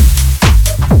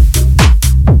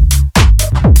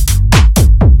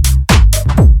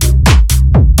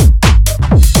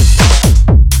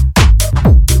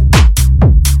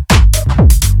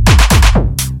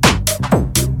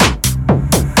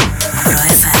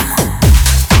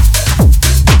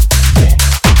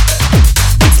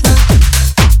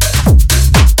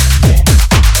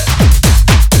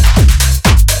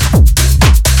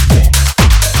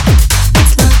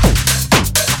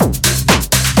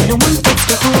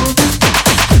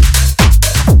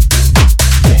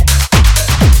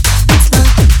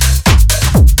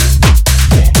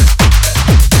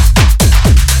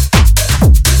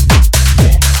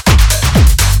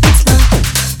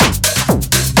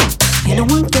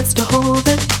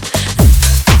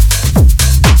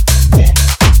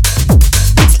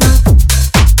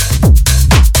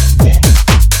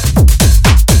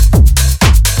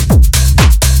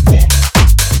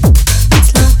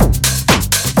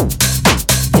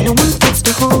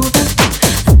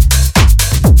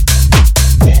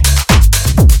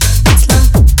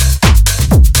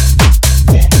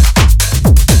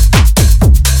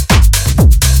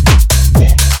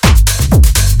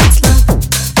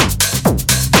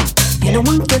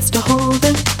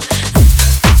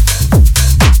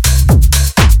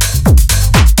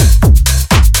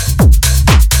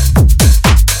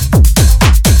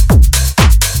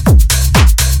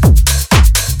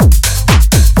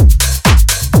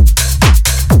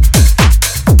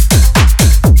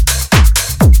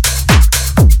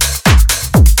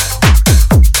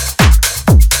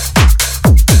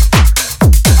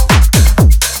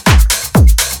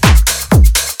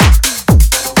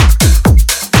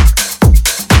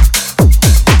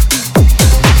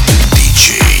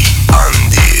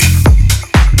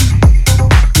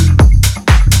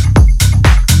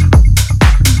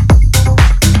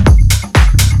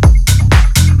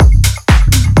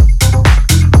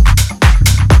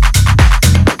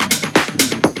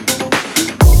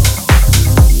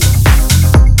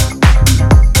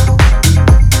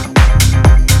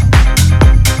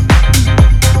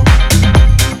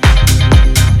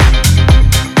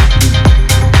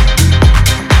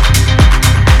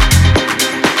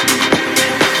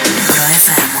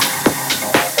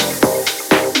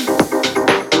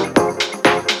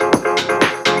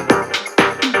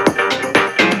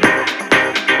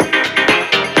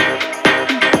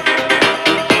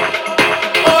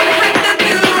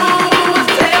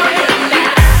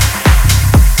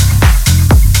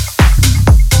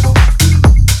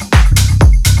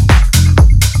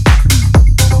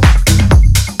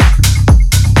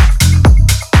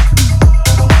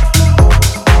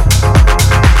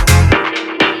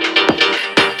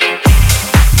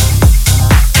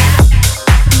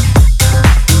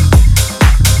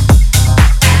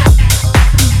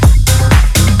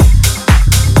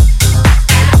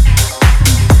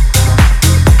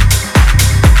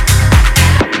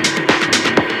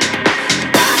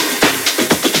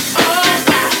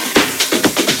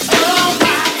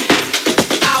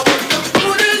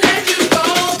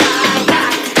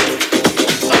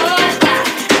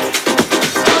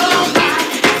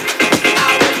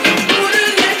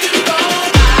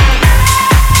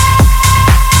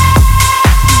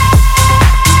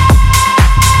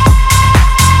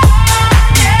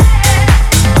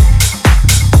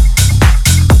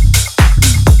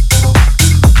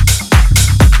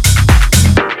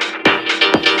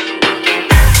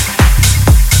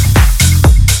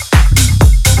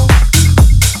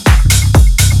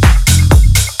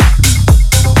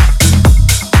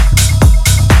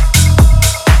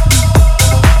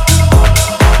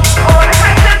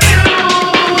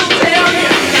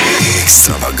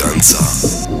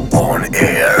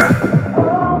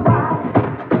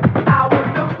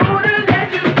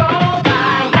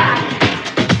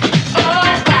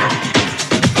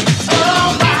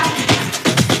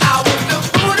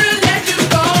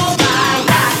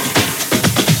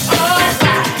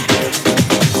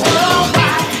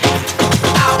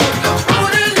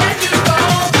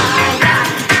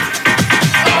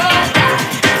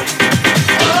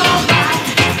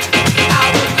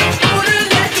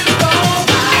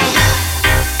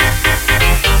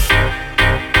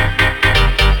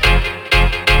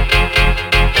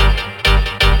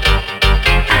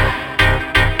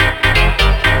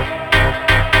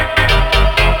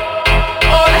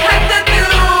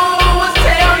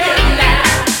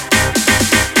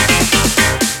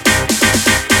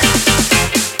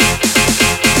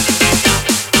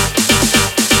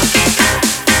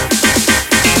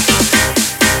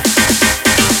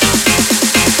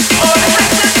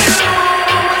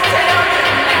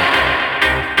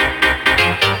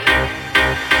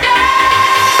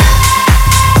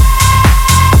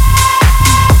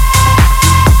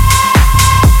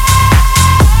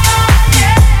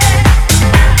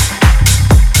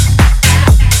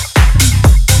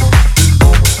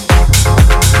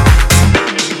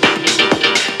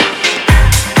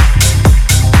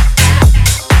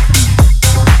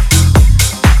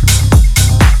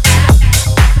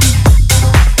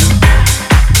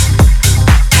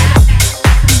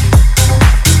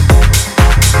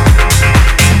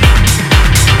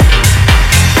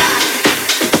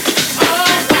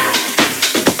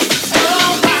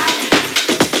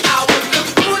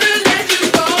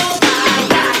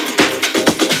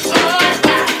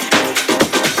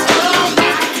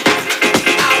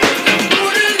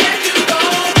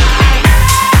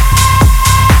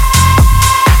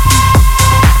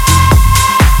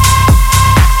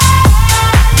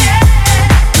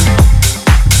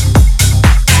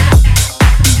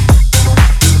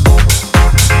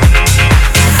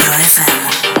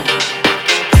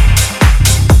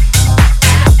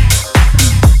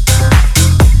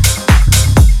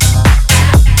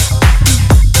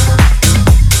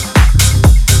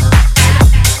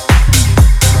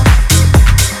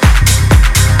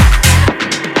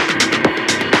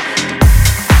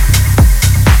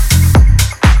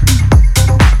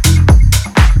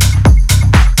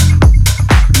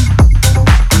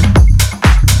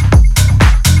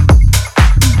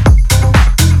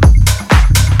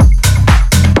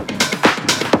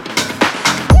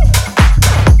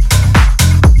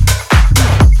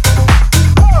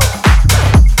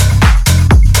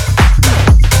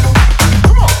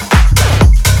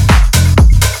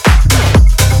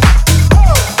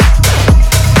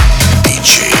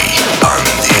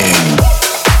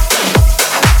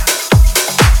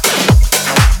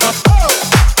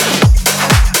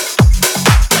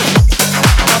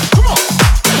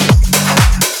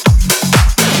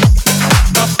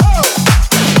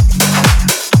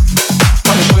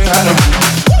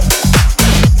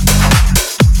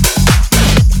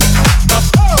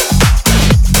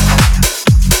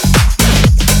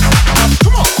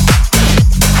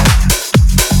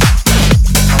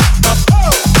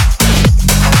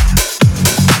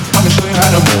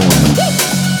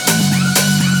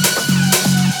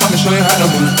 show you how to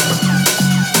move.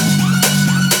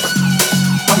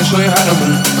 I'ma show you how to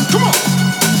move. Come on.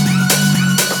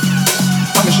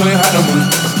 I'ma show you how to move.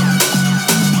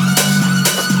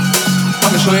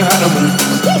 I'ma show you how to move.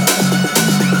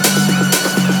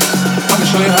 I'ma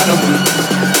show you how to move.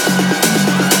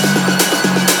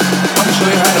 I'ma show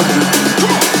you how to move. Come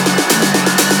on.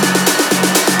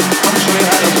 I'ma show you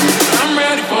how to move. I'm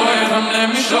ready for it. Let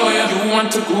me show you. You want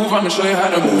to groove? I'ma show you how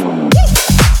to move. I'ma show you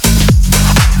how to move.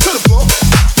 To the floor.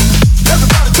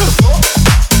 Everybody to the floor.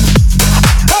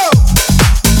 Oh.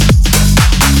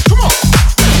 Come on.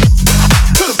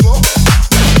 To the floor.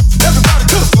 Everybody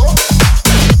to the floor.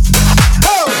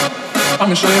 Oh.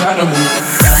 I'ma show you how to move.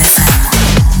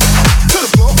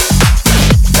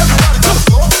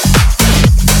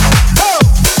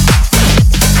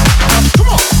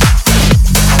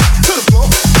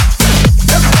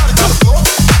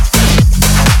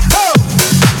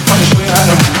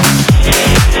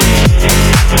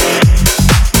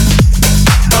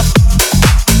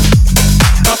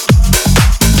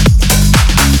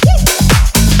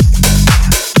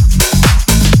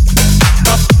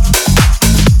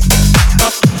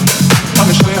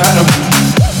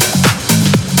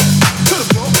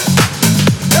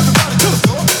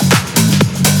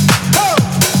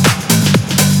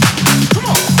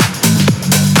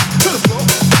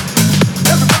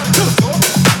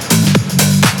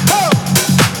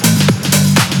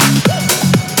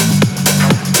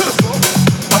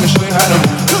 I'ma show you how to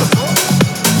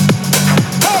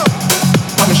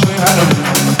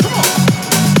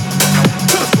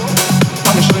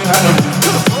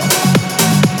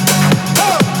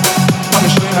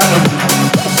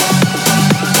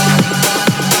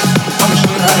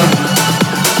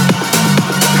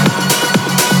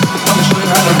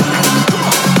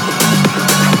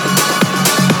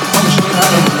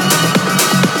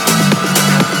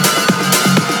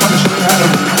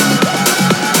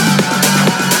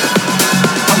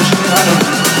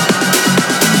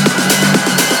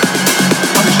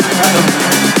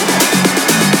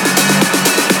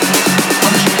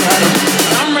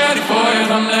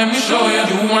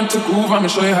move. I'ma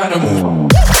show you how to move.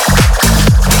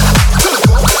 To the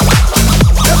floor.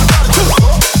 Everybody to the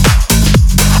floor.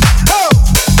 Oh.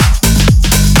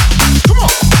 Come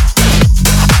on.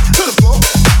 To the floor.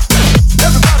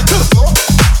 Everybody to the floor.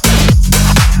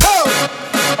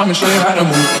 Oh. I'ma show you how to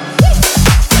move.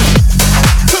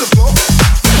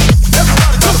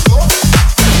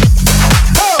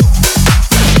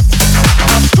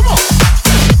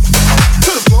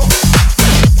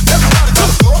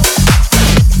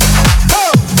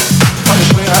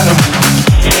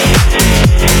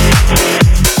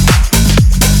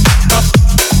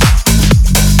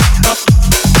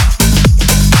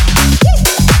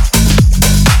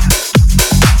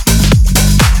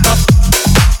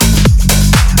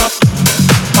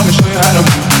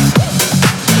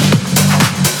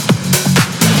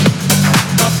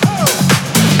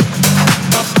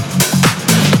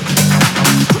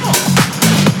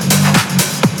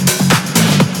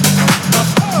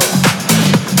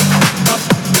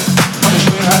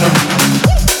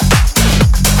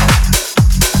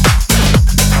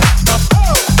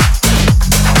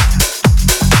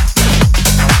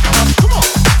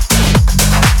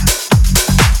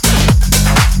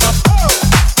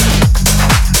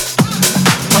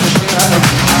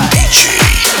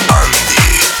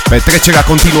 Petrecerea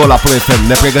continuă la Pro FM.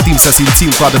 Ne pregătim să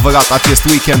simțim cu adevărat acest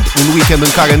weekend. Un weekend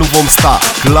în care nu vom sta.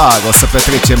 Clar, o să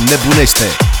petrecem nebunește.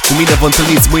 Cu mine vă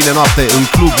întâlniți mâine noapte în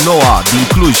Club Noua din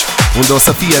Cluj, unde o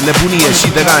să fie nebunie și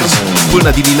deranj până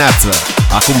dimineață.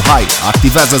 Acum hai,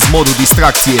 activează-ți modul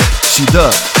distracție și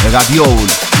dă radioul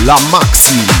la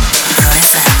maxim. Pro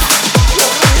FM.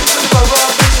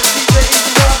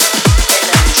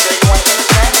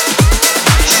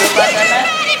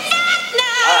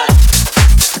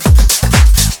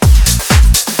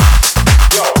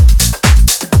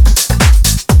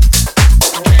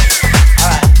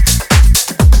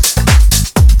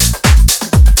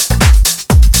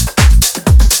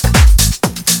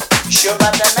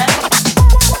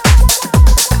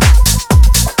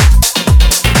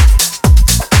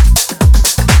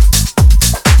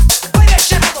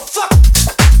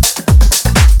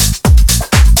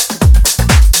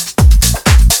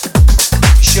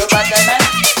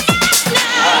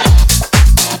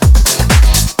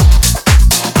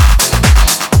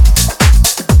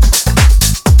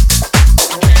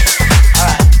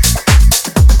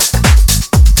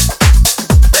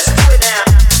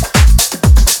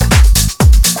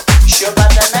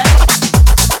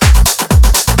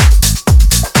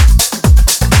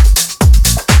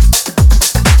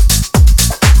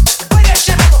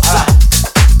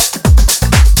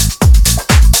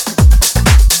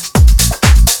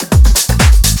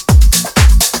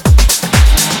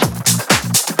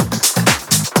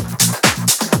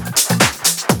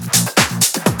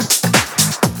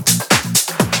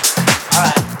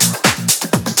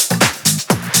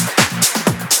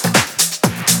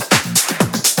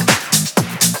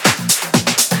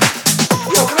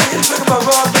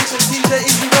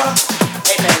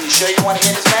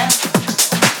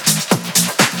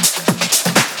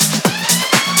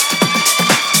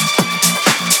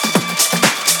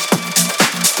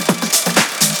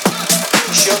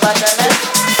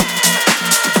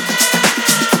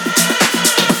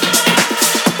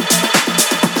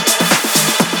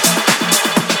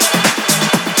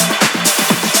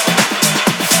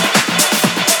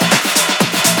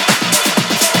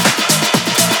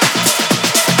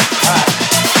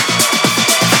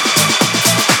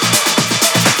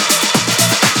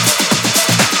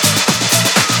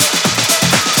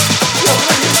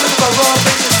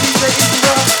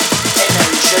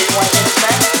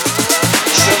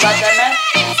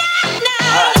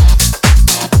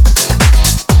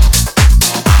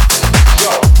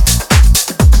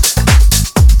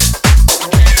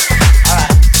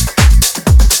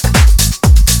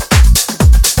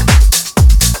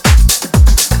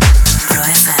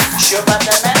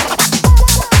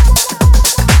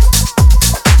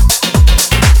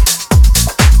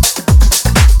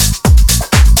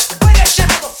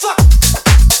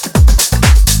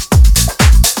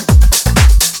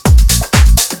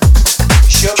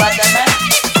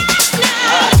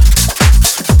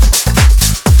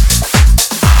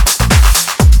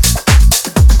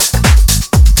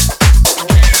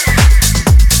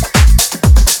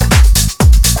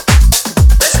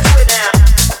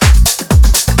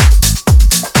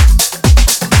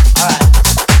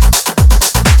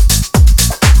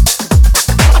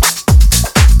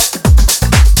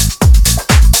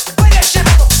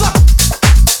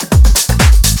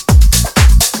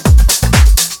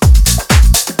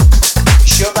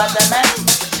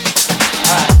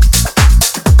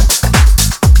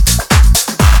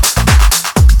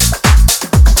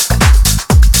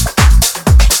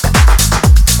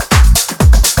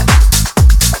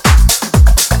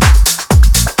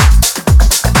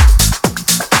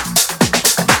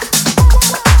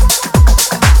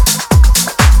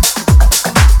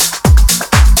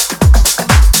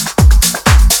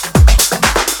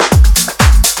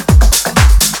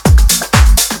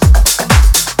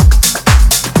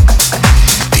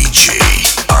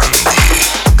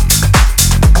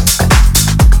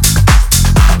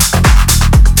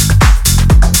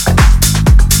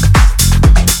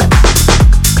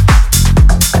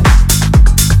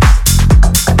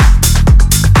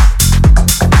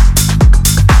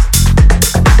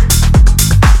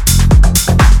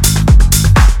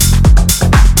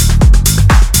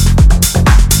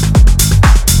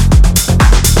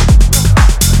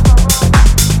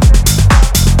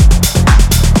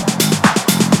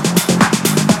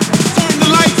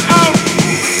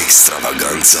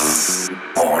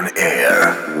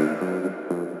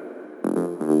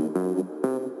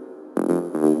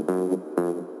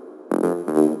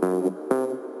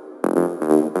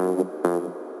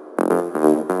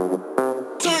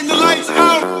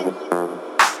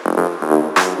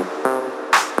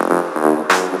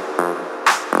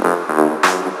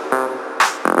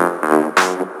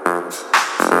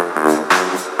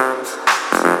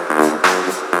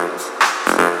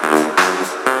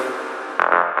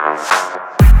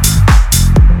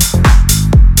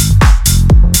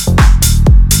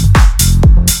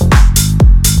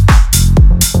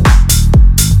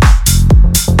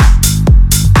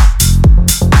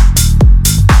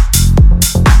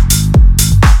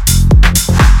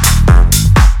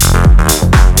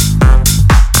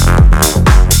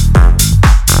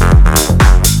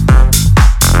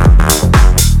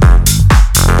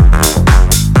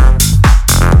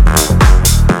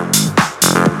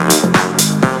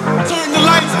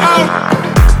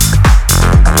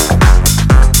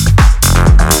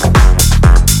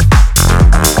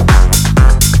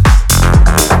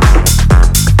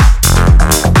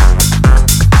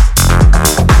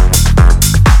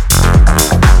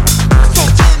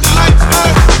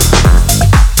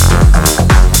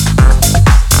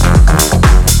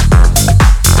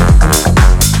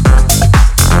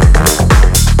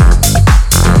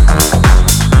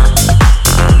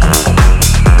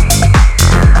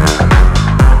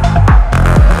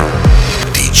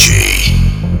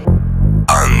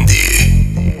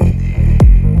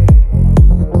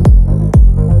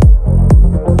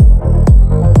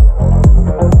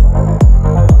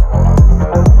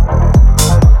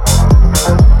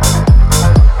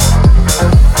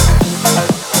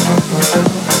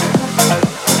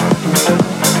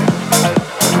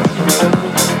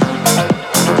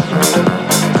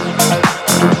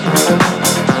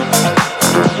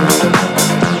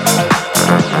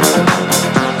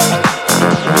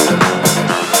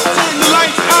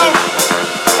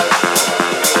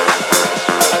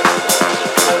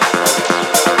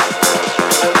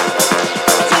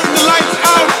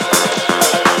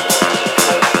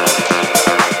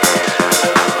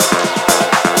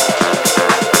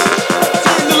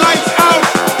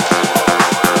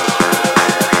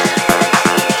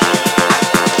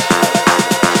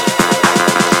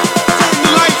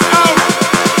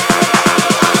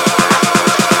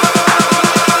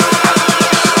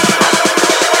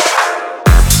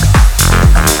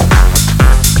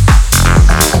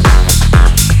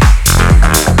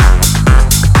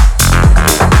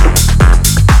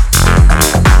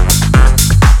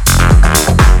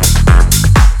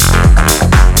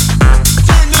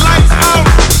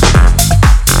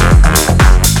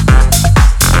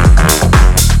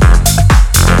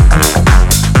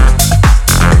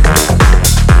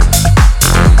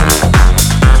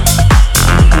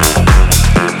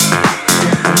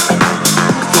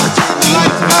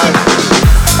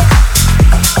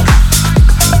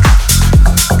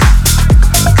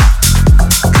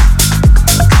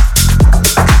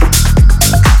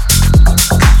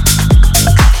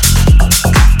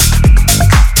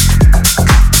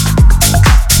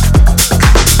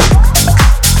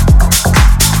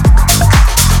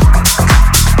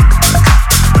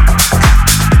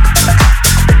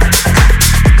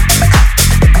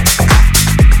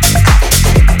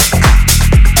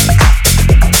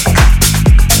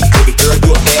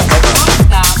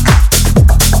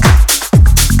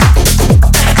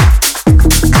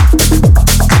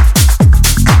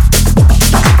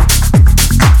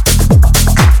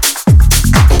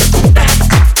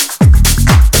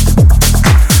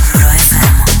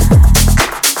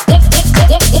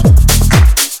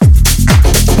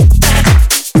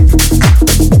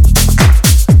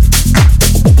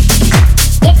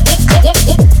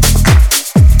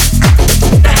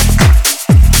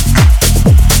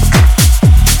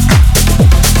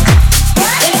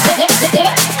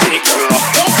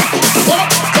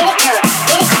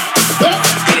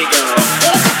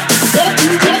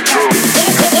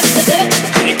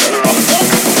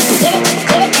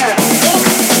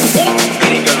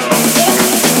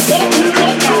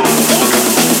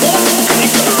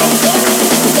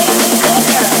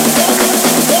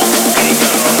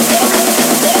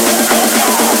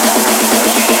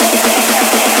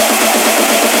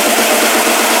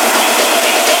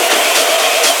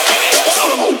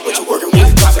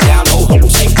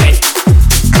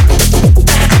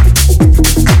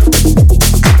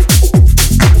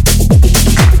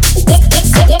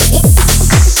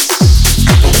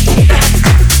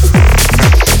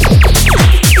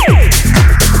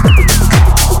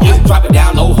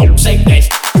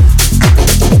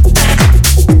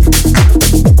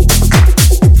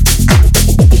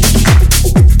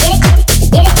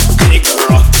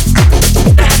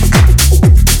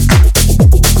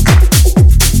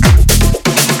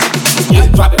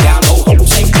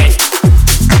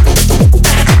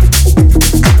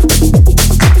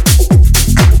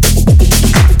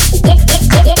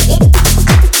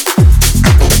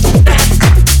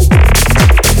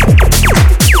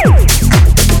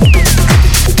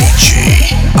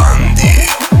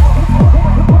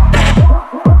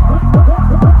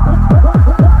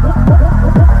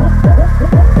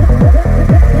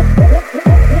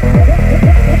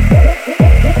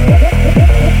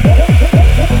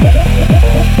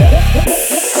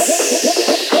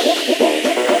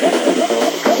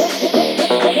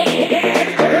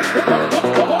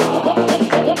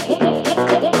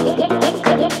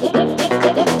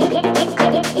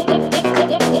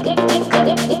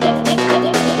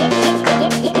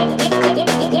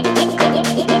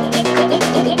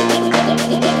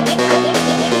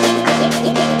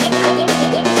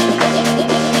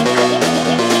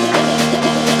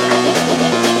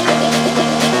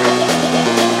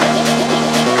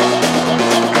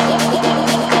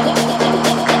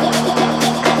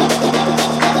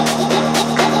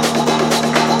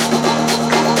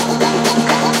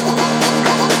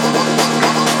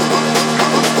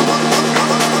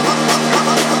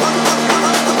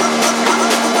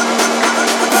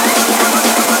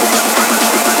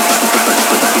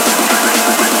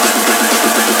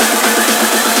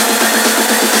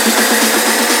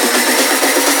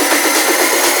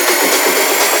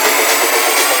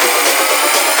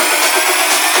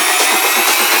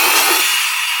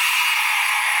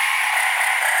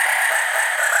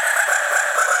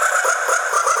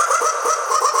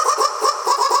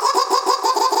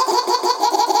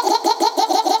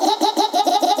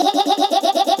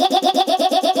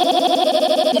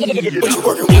 What you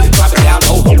working with? Drop it down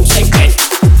low, shake that.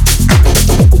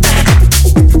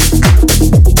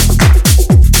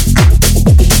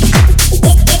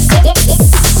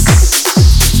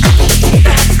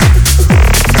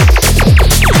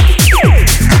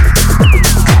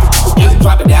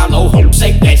 Drop it down low,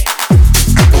 shake that.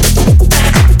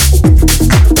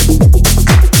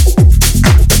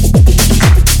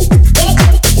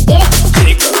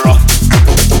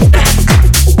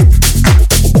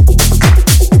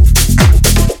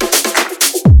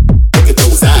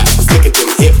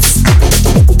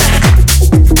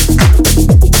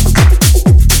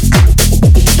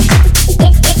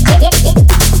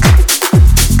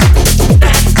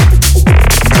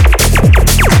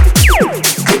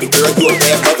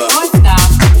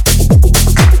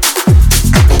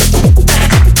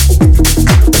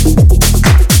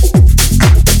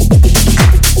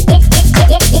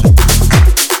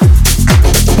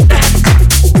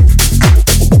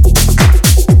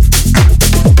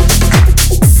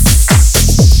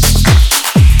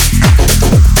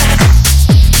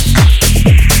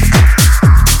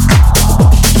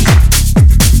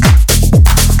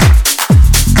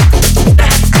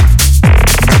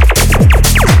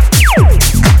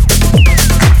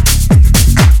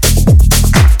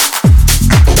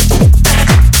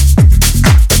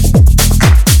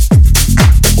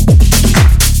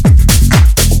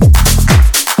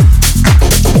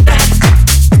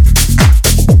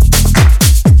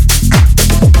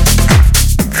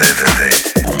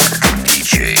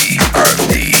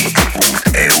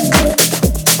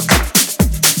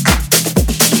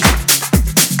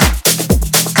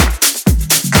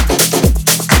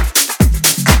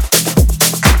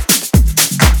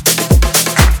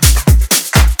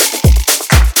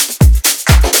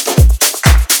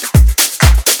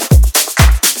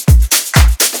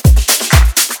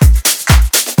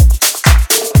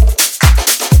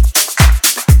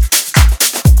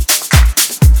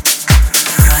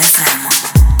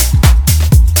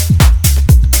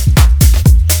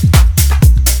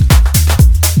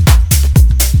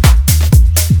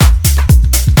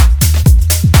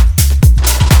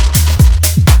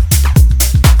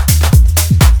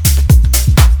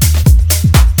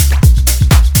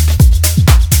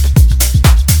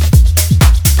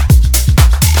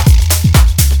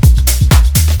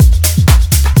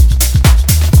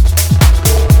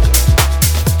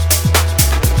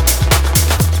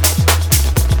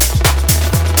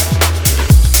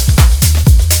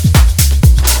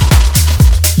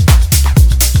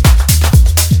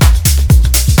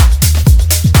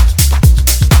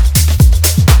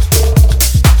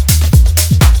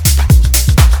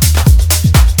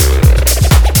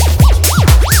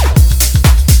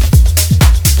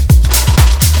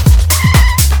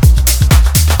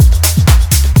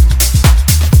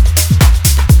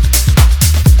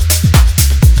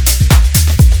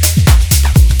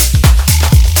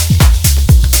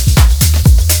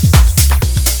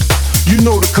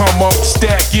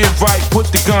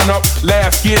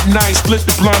 Get nice, split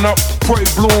the blunt up. Pray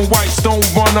blue and whites don't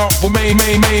run up. Remain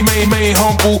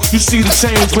humble. You see the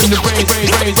change when the rain.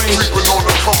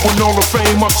 When all the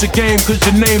fame ups your game, cause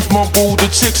your name's mumble. The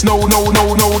chicks no.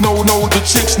 The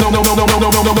chicks no.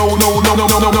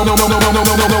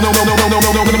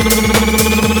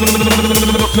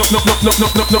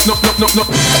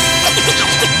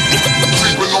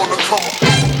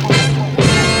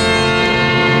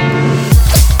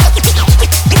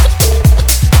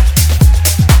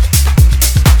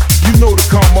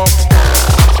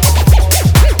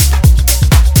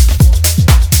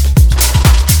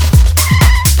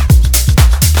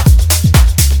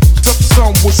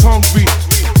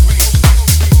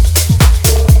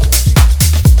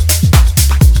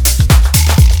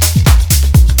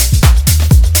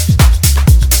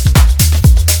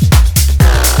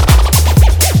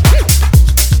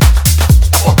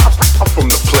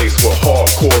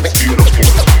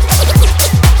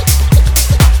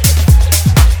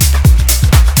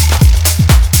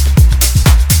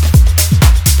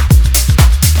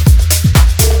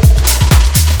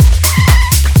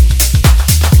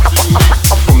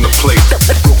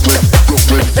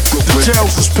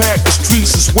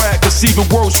 Even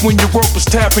worse when your rope is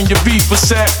tapping your beef for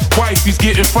sack. Wifey's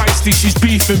getting feisty, she's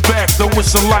beefing back. Though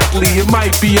it's unlikely, it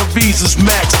might be a Visa's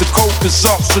max. The coke is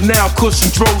up, so now cushion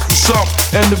throws us up.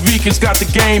 And the vegans got the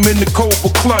game in the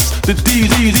Cobra clutch. The D's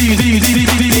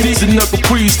and the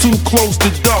Capri's too close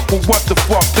to duck. But what the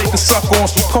fuck, they can suck on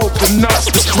some coconuts.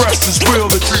 The stress is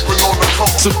real,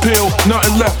 it's a pill.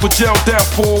 Nothing left but gel down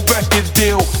for a record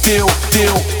deal. Deal.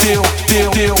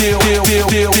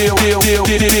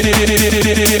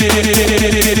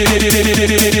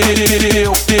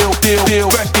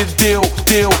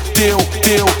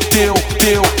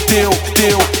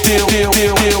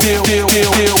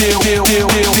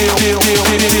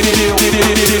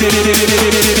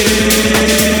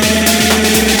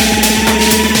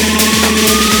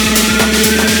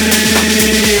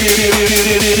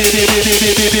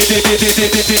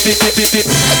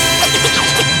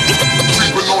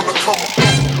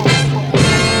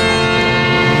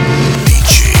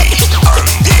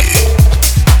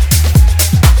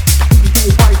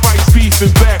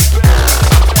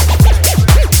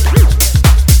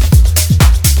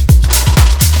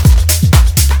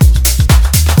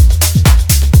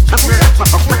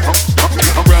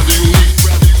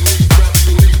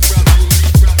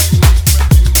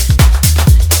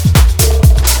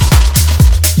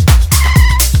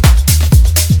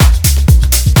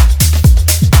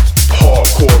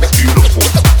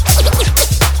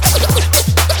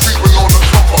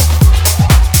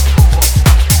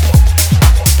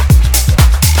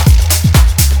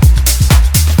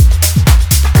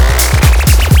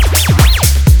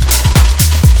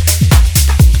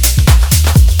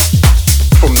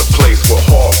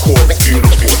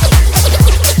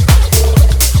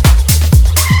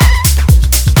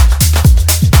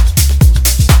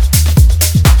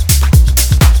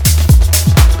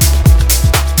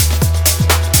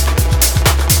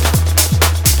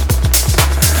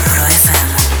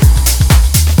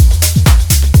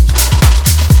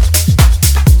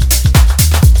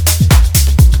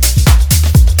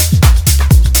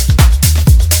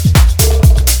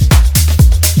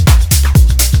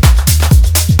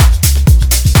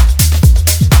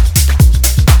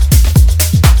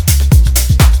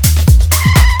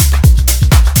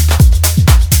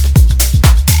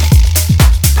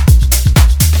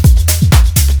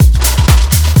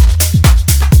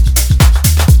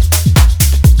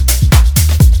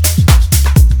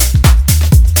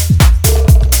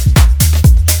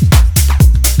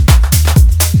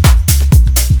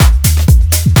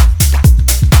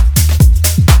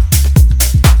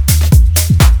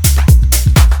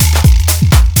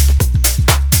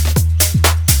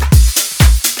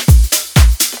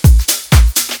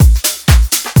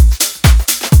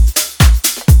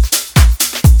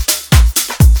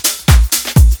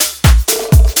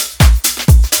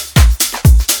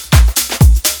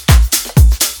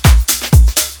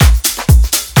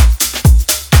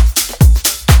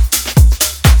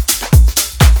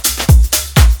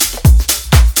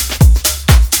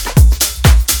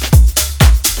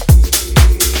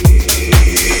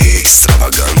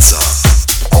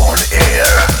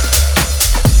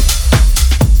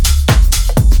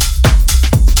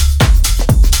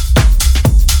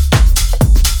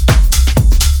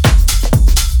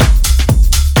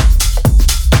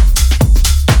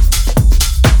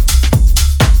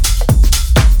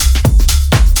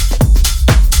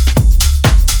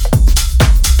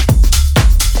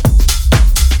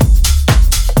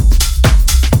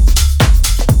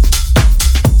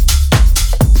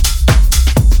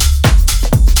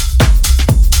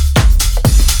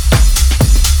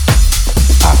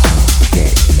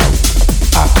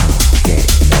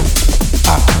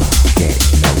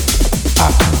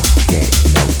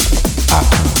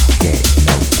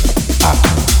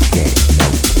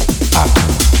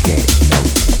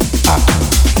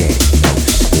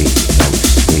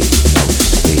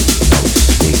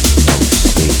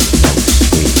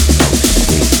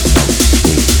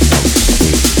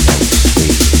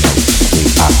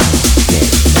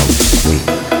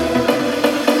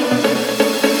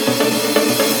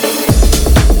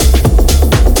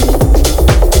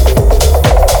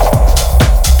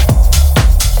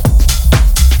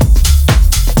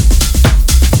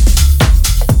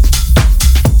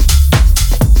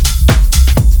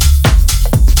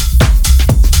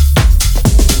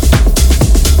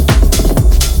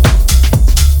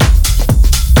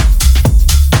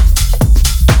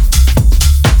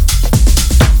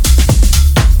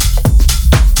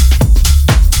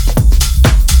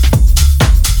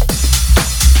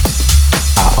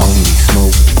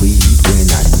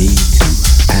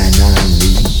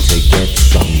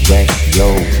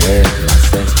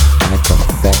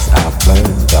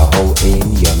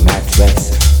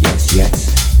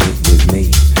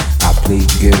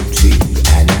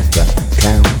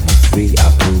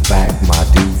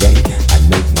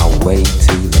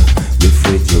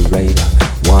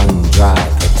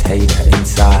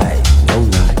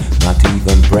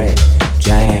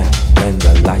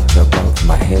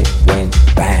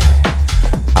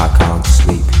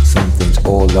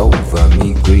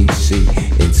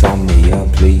 Insomnia,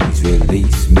 please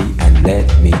release me and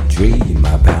let me dream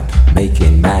about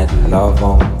making mad love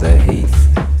on the heath,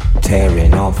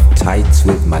 tearing off tights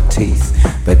with my teeth.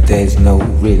 But there's no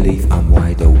relief, I'm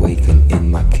wide awake and in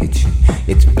my kitchen.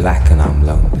 It's black and I'm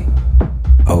lonely.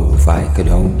 Oh, if I could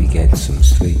only get some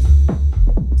sleep.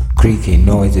 Creaky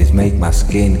noises make my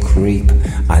skin creep.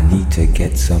 I need to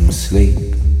get some sleep.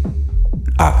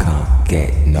 I can't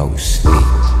get no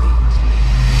sleep.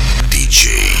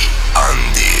 DJ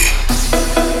ANDI.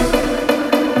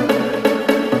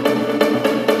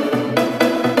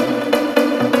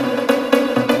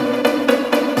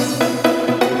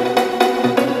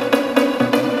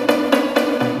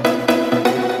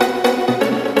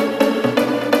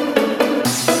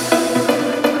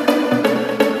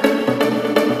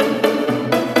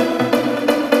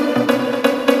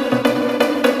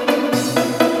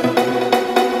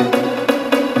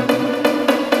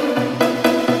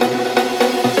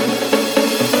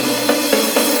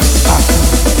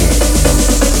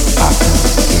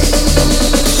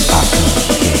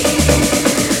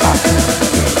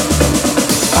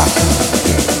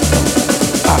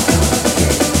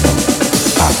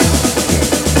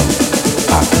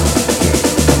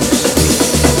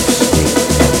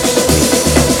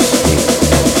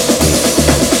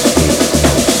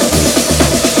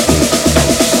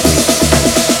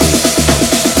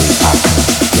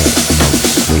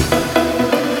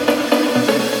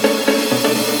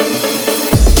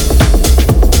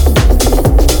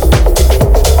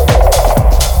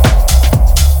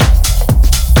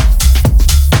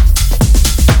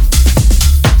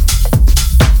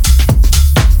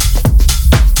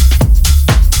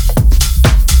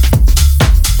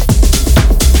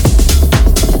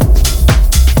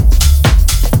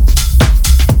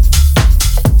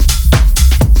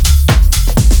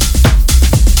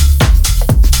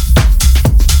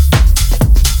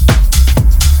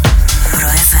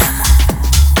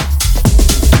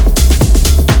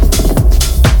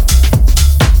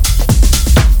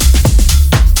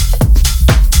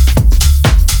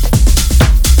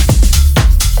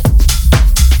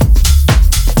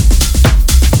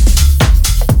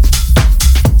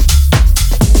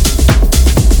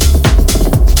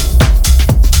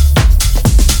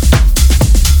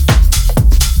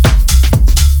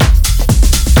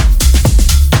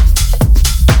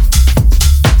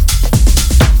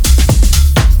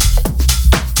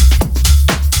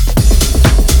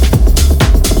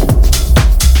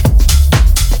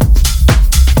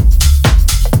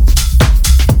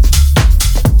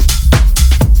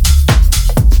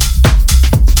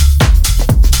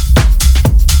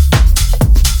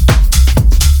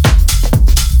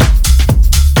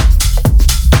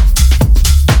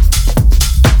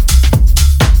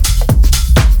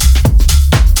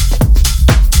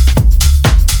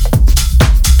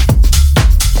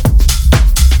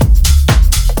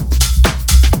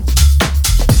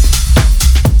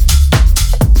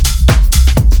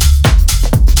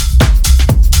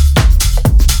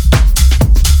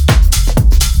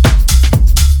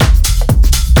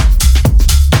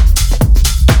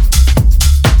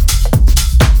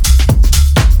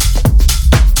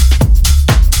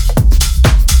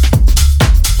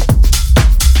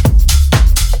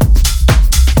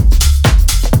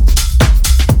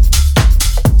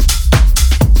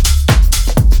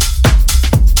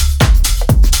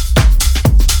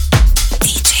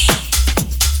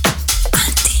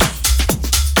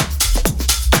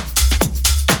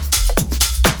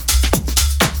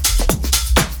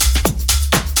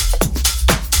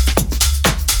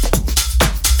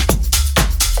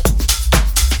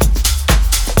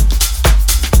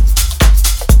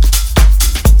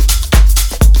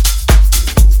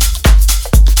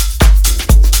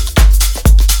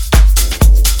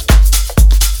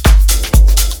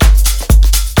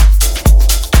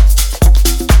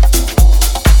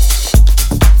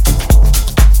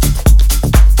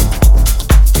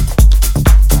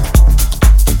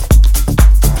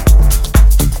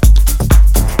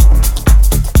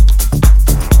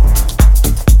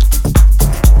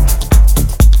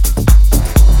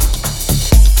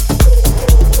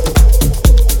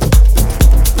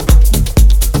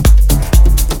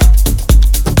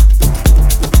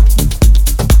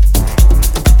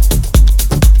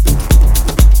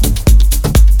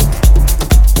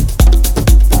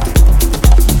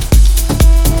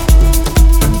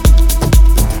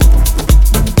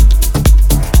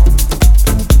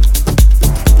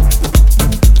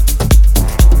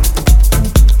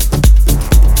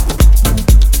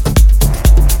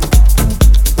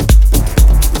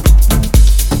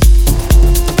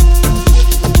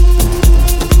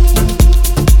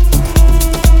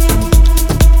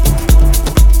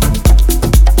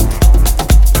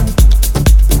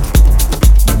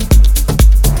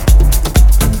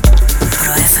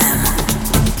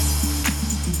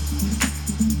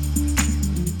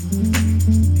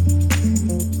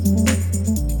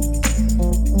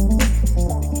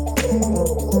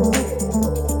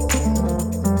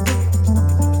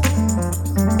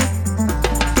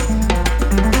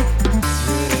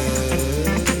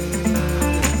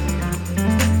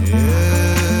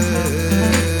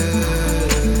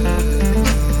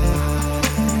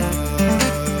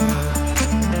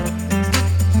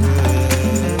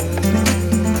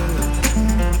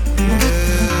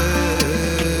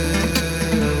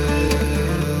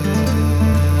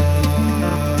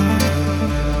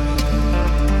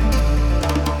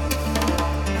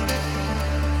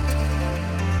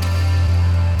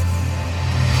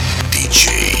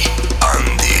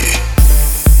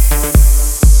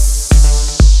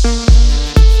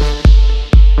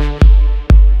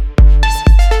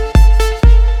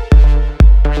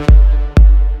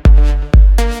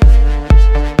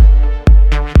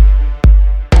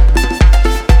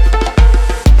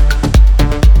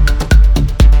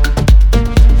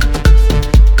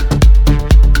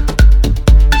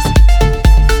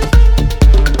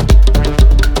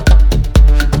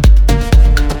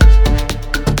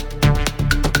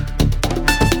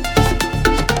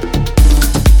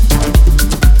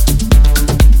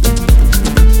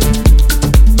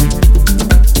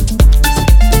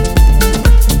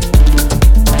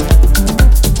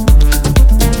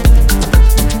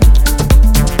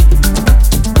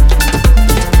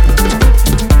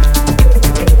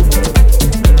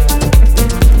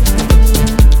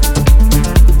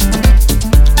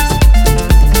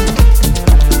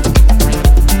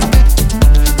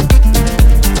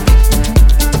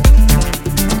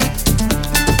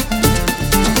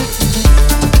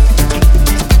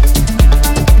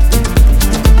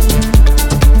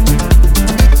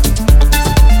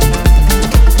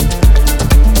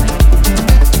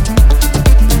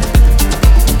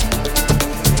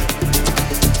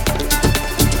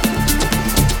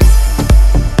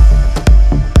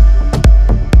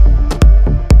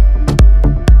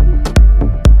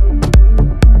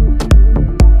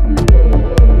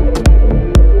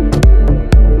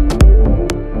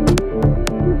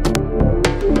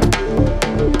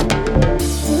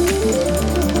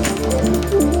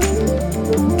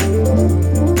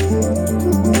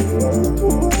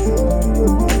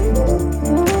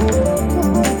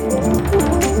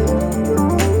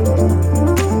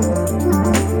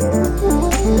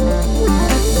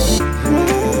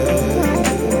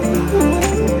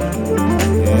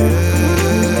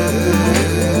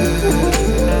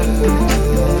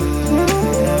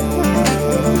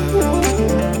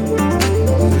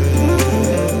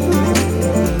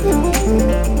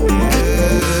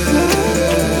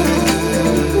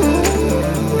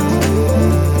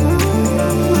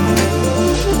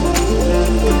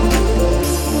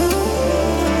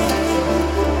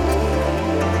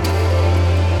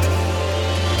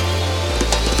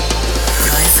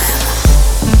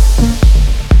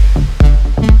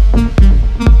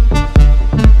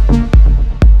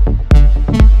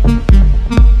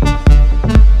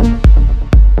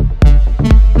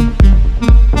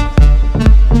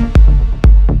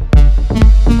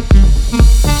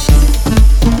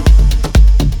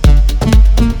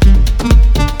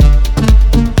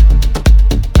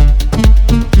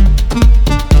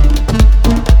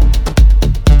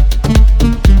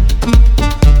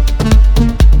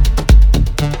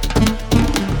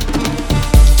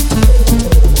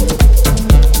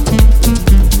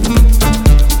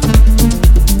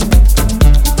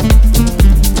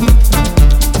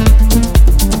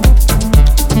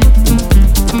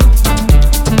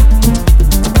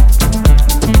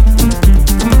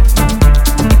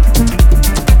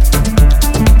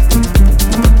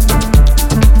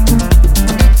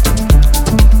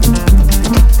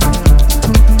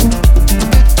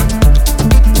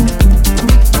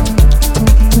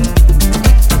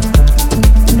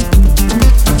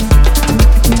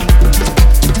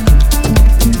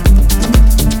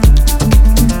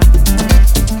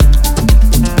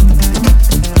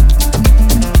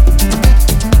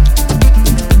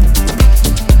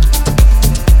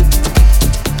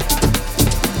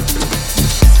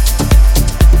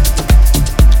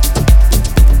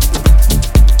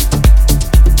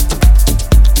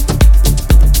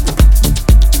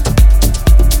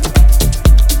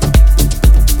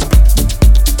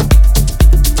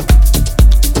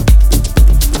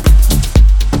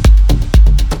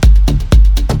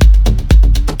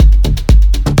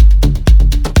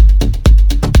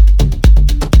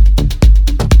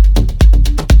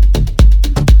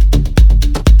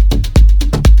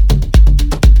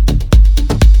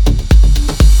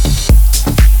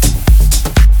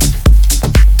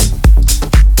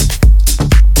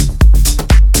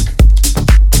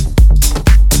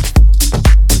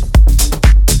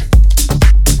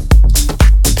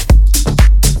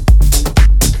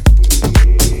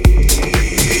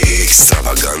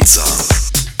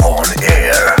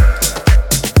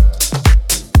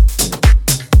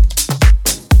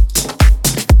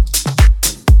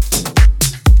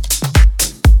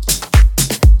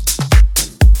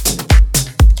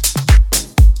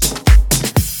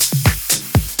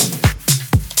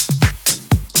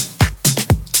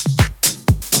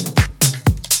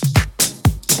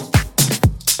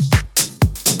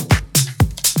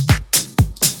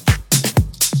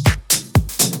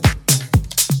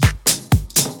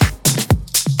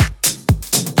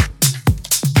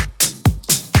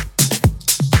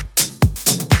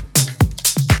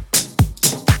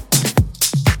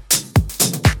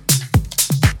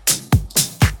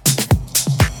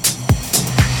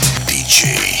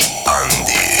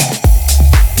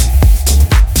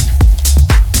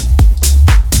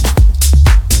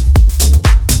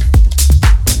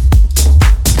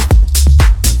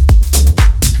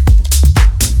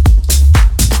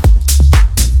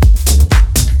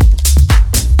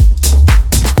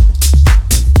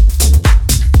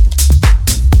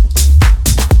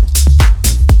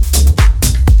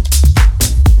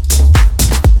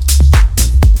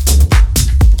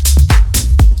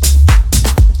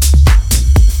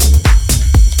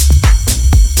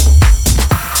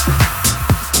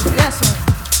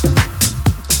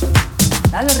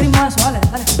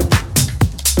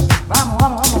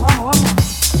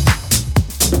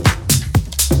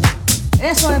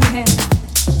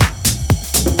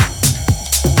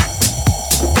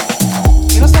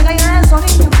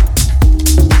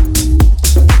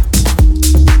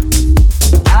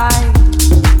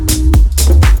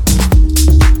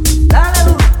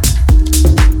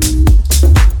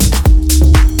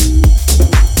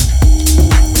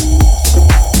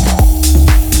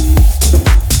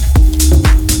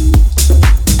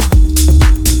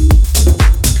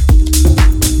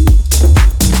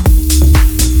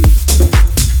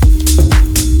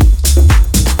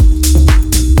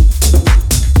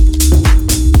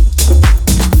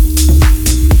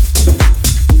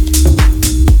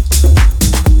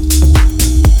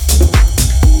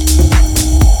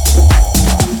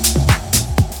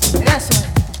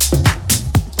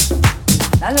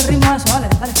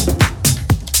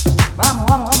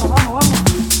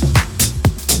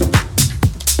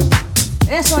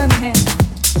 es, mi gente.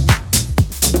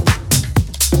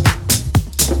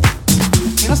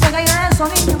 Que no se caiga de eso,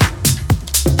 niño.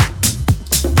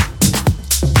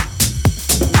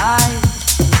 Ay.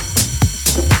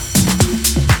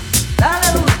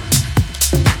 Dale duro.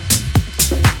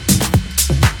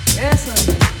 Eso es.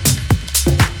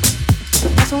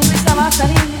 Una sonrisa basta,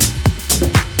 niña.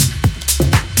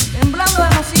 Temblando de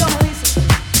emoción, dice.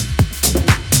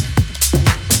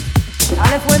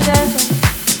 Dale fuerte a eso.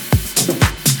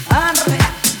 Arre.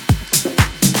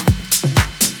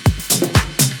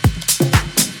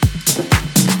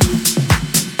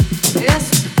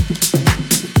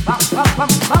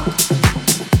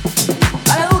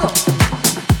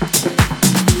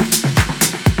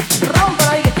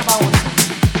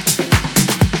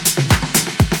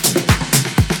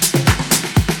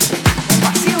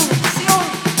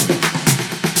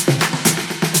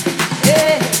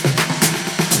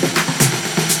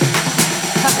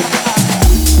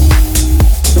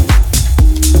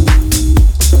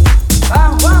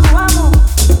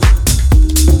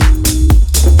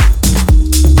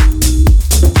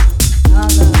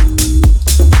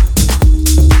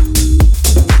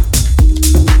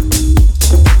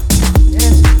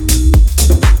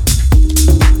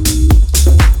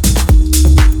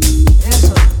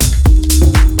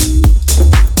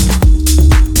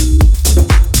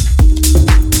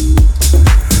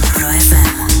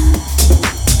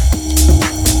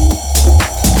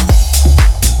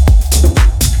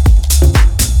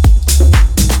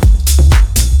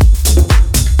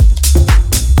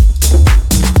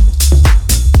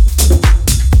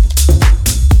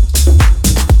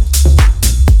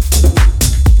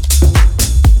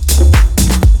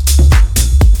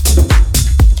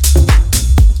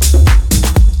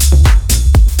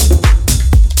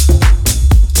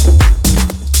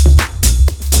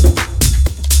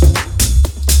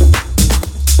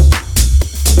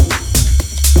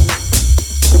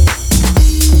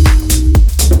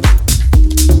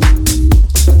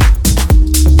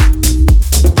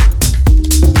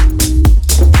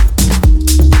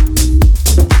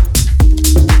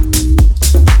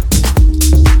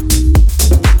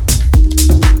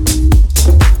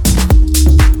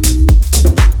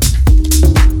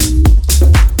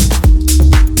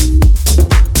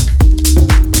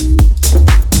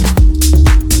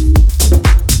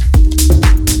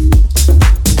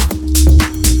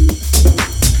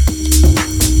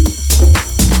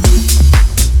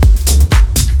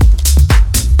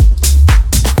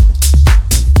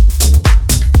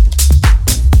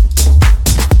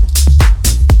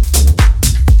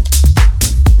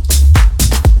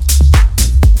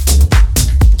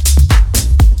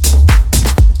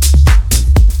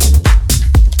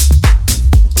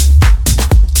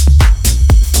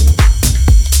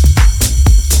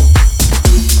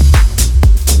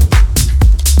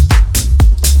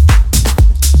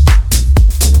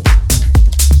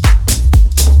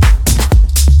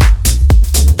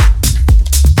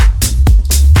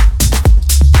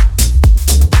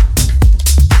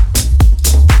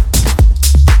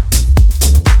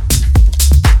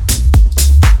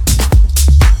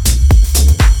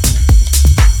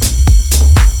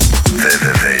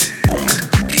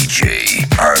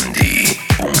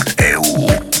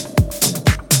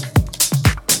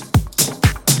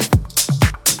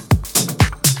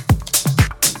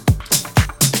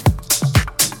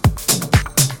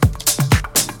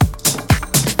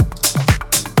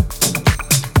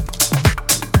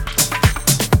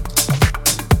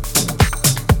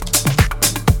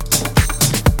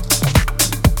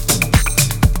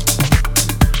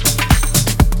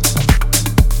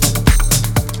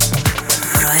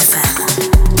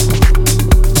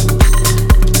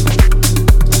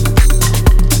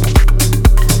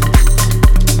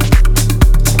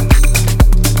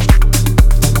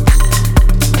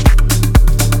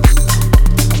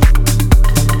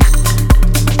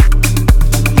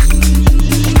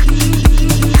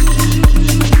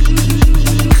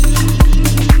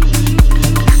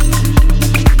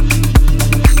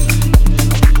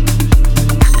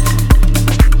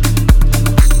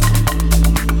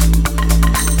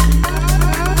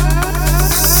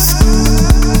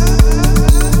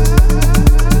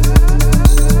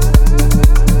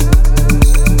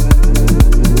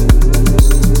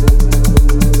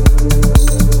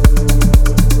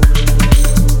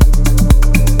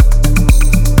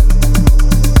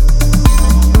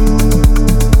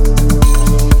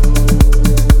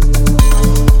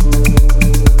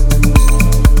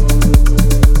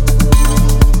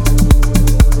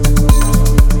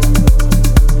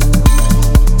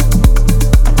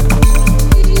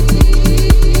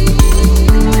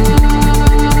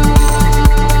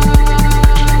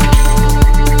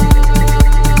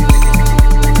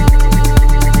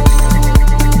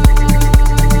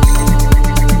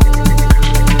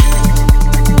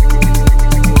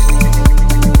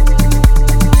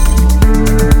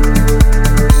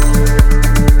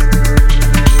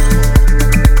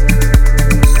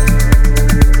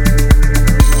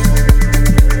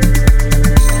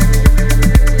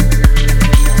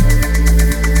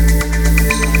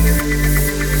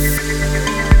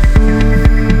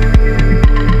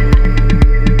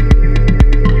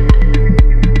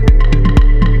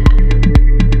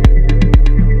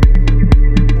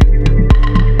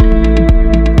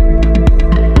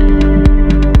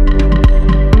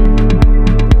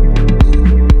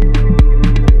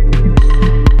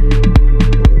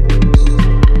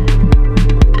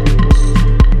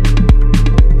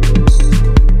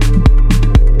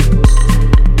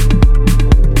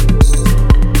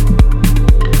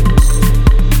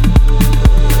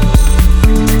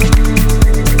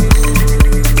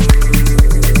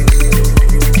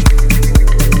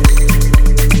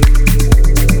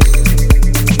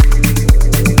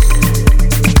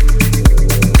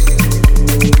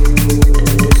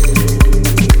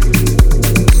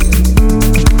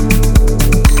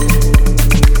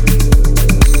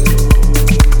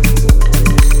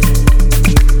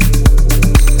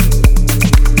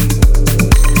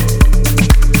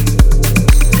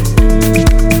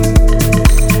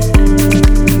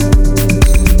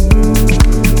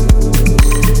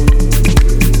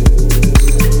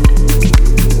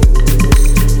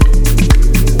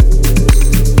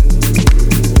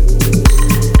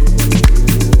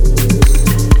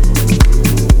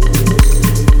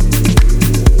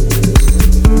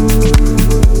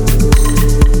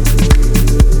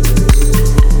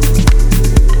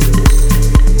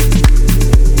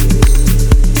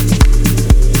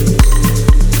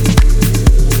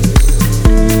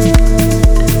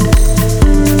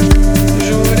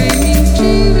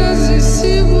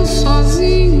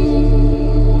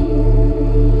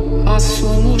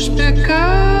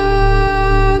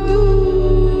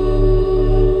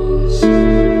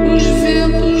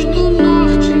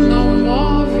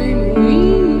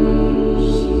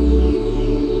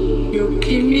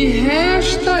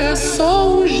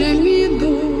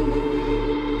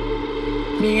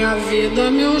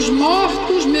 vida, meus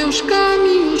mortos, meus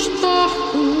caminhos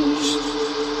tortos,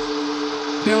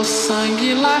 meu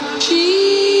sangue latino,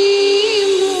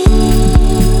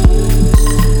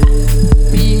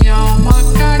 minha alma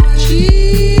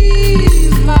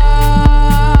cativa,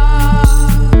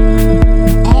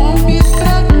 rompe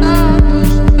tratados,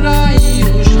 traí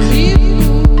os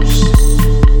ritos,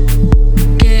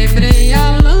 quebrei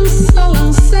a lança,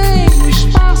 lancei no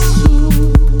espaço.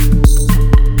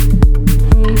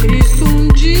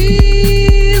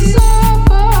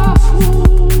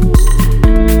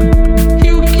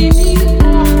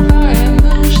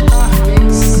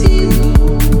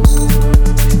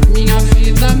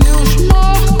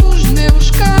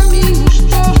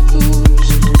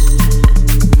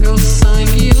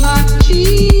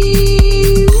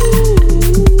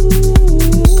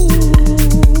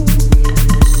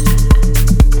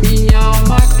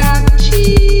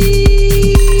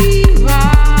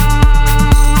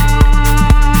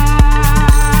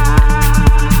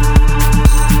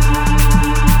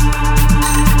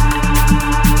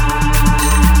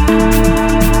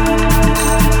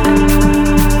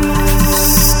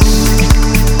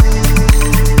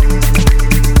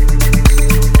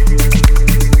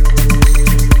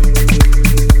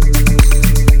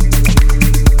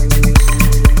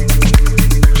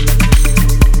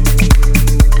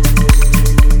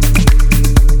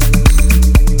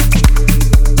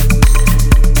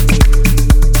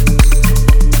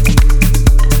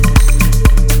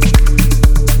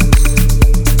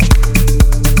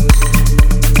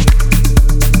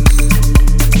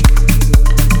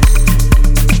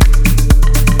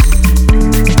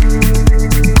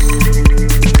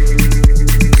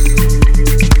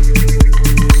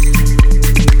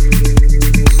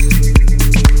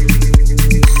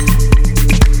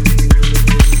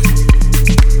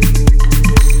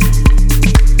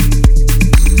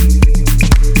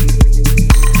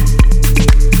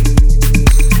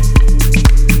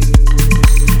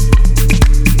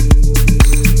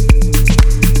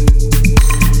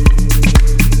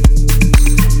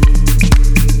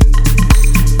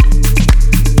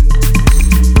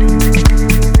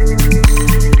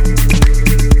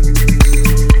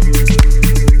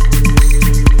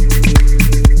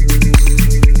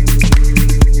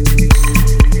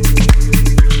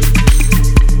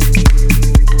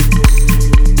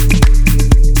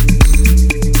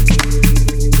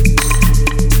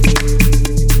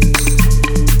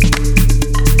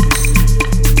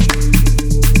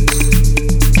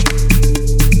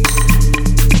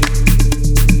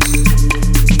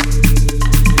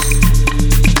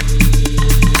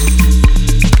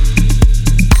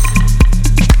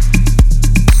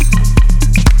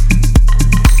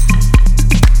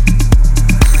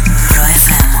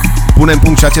 Punem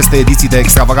punct și aceste ediții de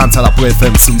Extravaganza la Pro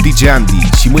FM. Sunt DJ Andy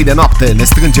și mâine noapte ne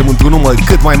strângem într-un număr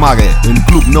cât mai mare în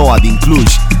Club Noua din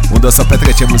Cluj, unde o să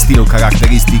petrecem un stil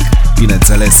caracteristic,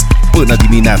 bineînțeles, până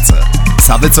dimineață.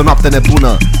 Să aveți o noapte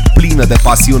nebună, plină de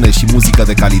pasiune și muzică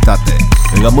de calitate.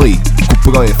 Rămâi cu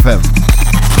Pro FM.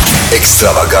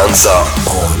 Extravaganza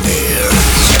on air.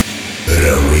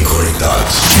 Rămâi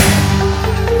conectat.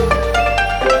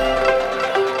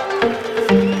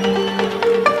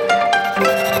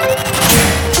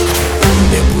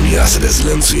 Nebunia se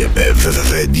dezlănțuie pe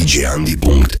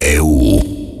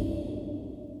www.djandy.eu.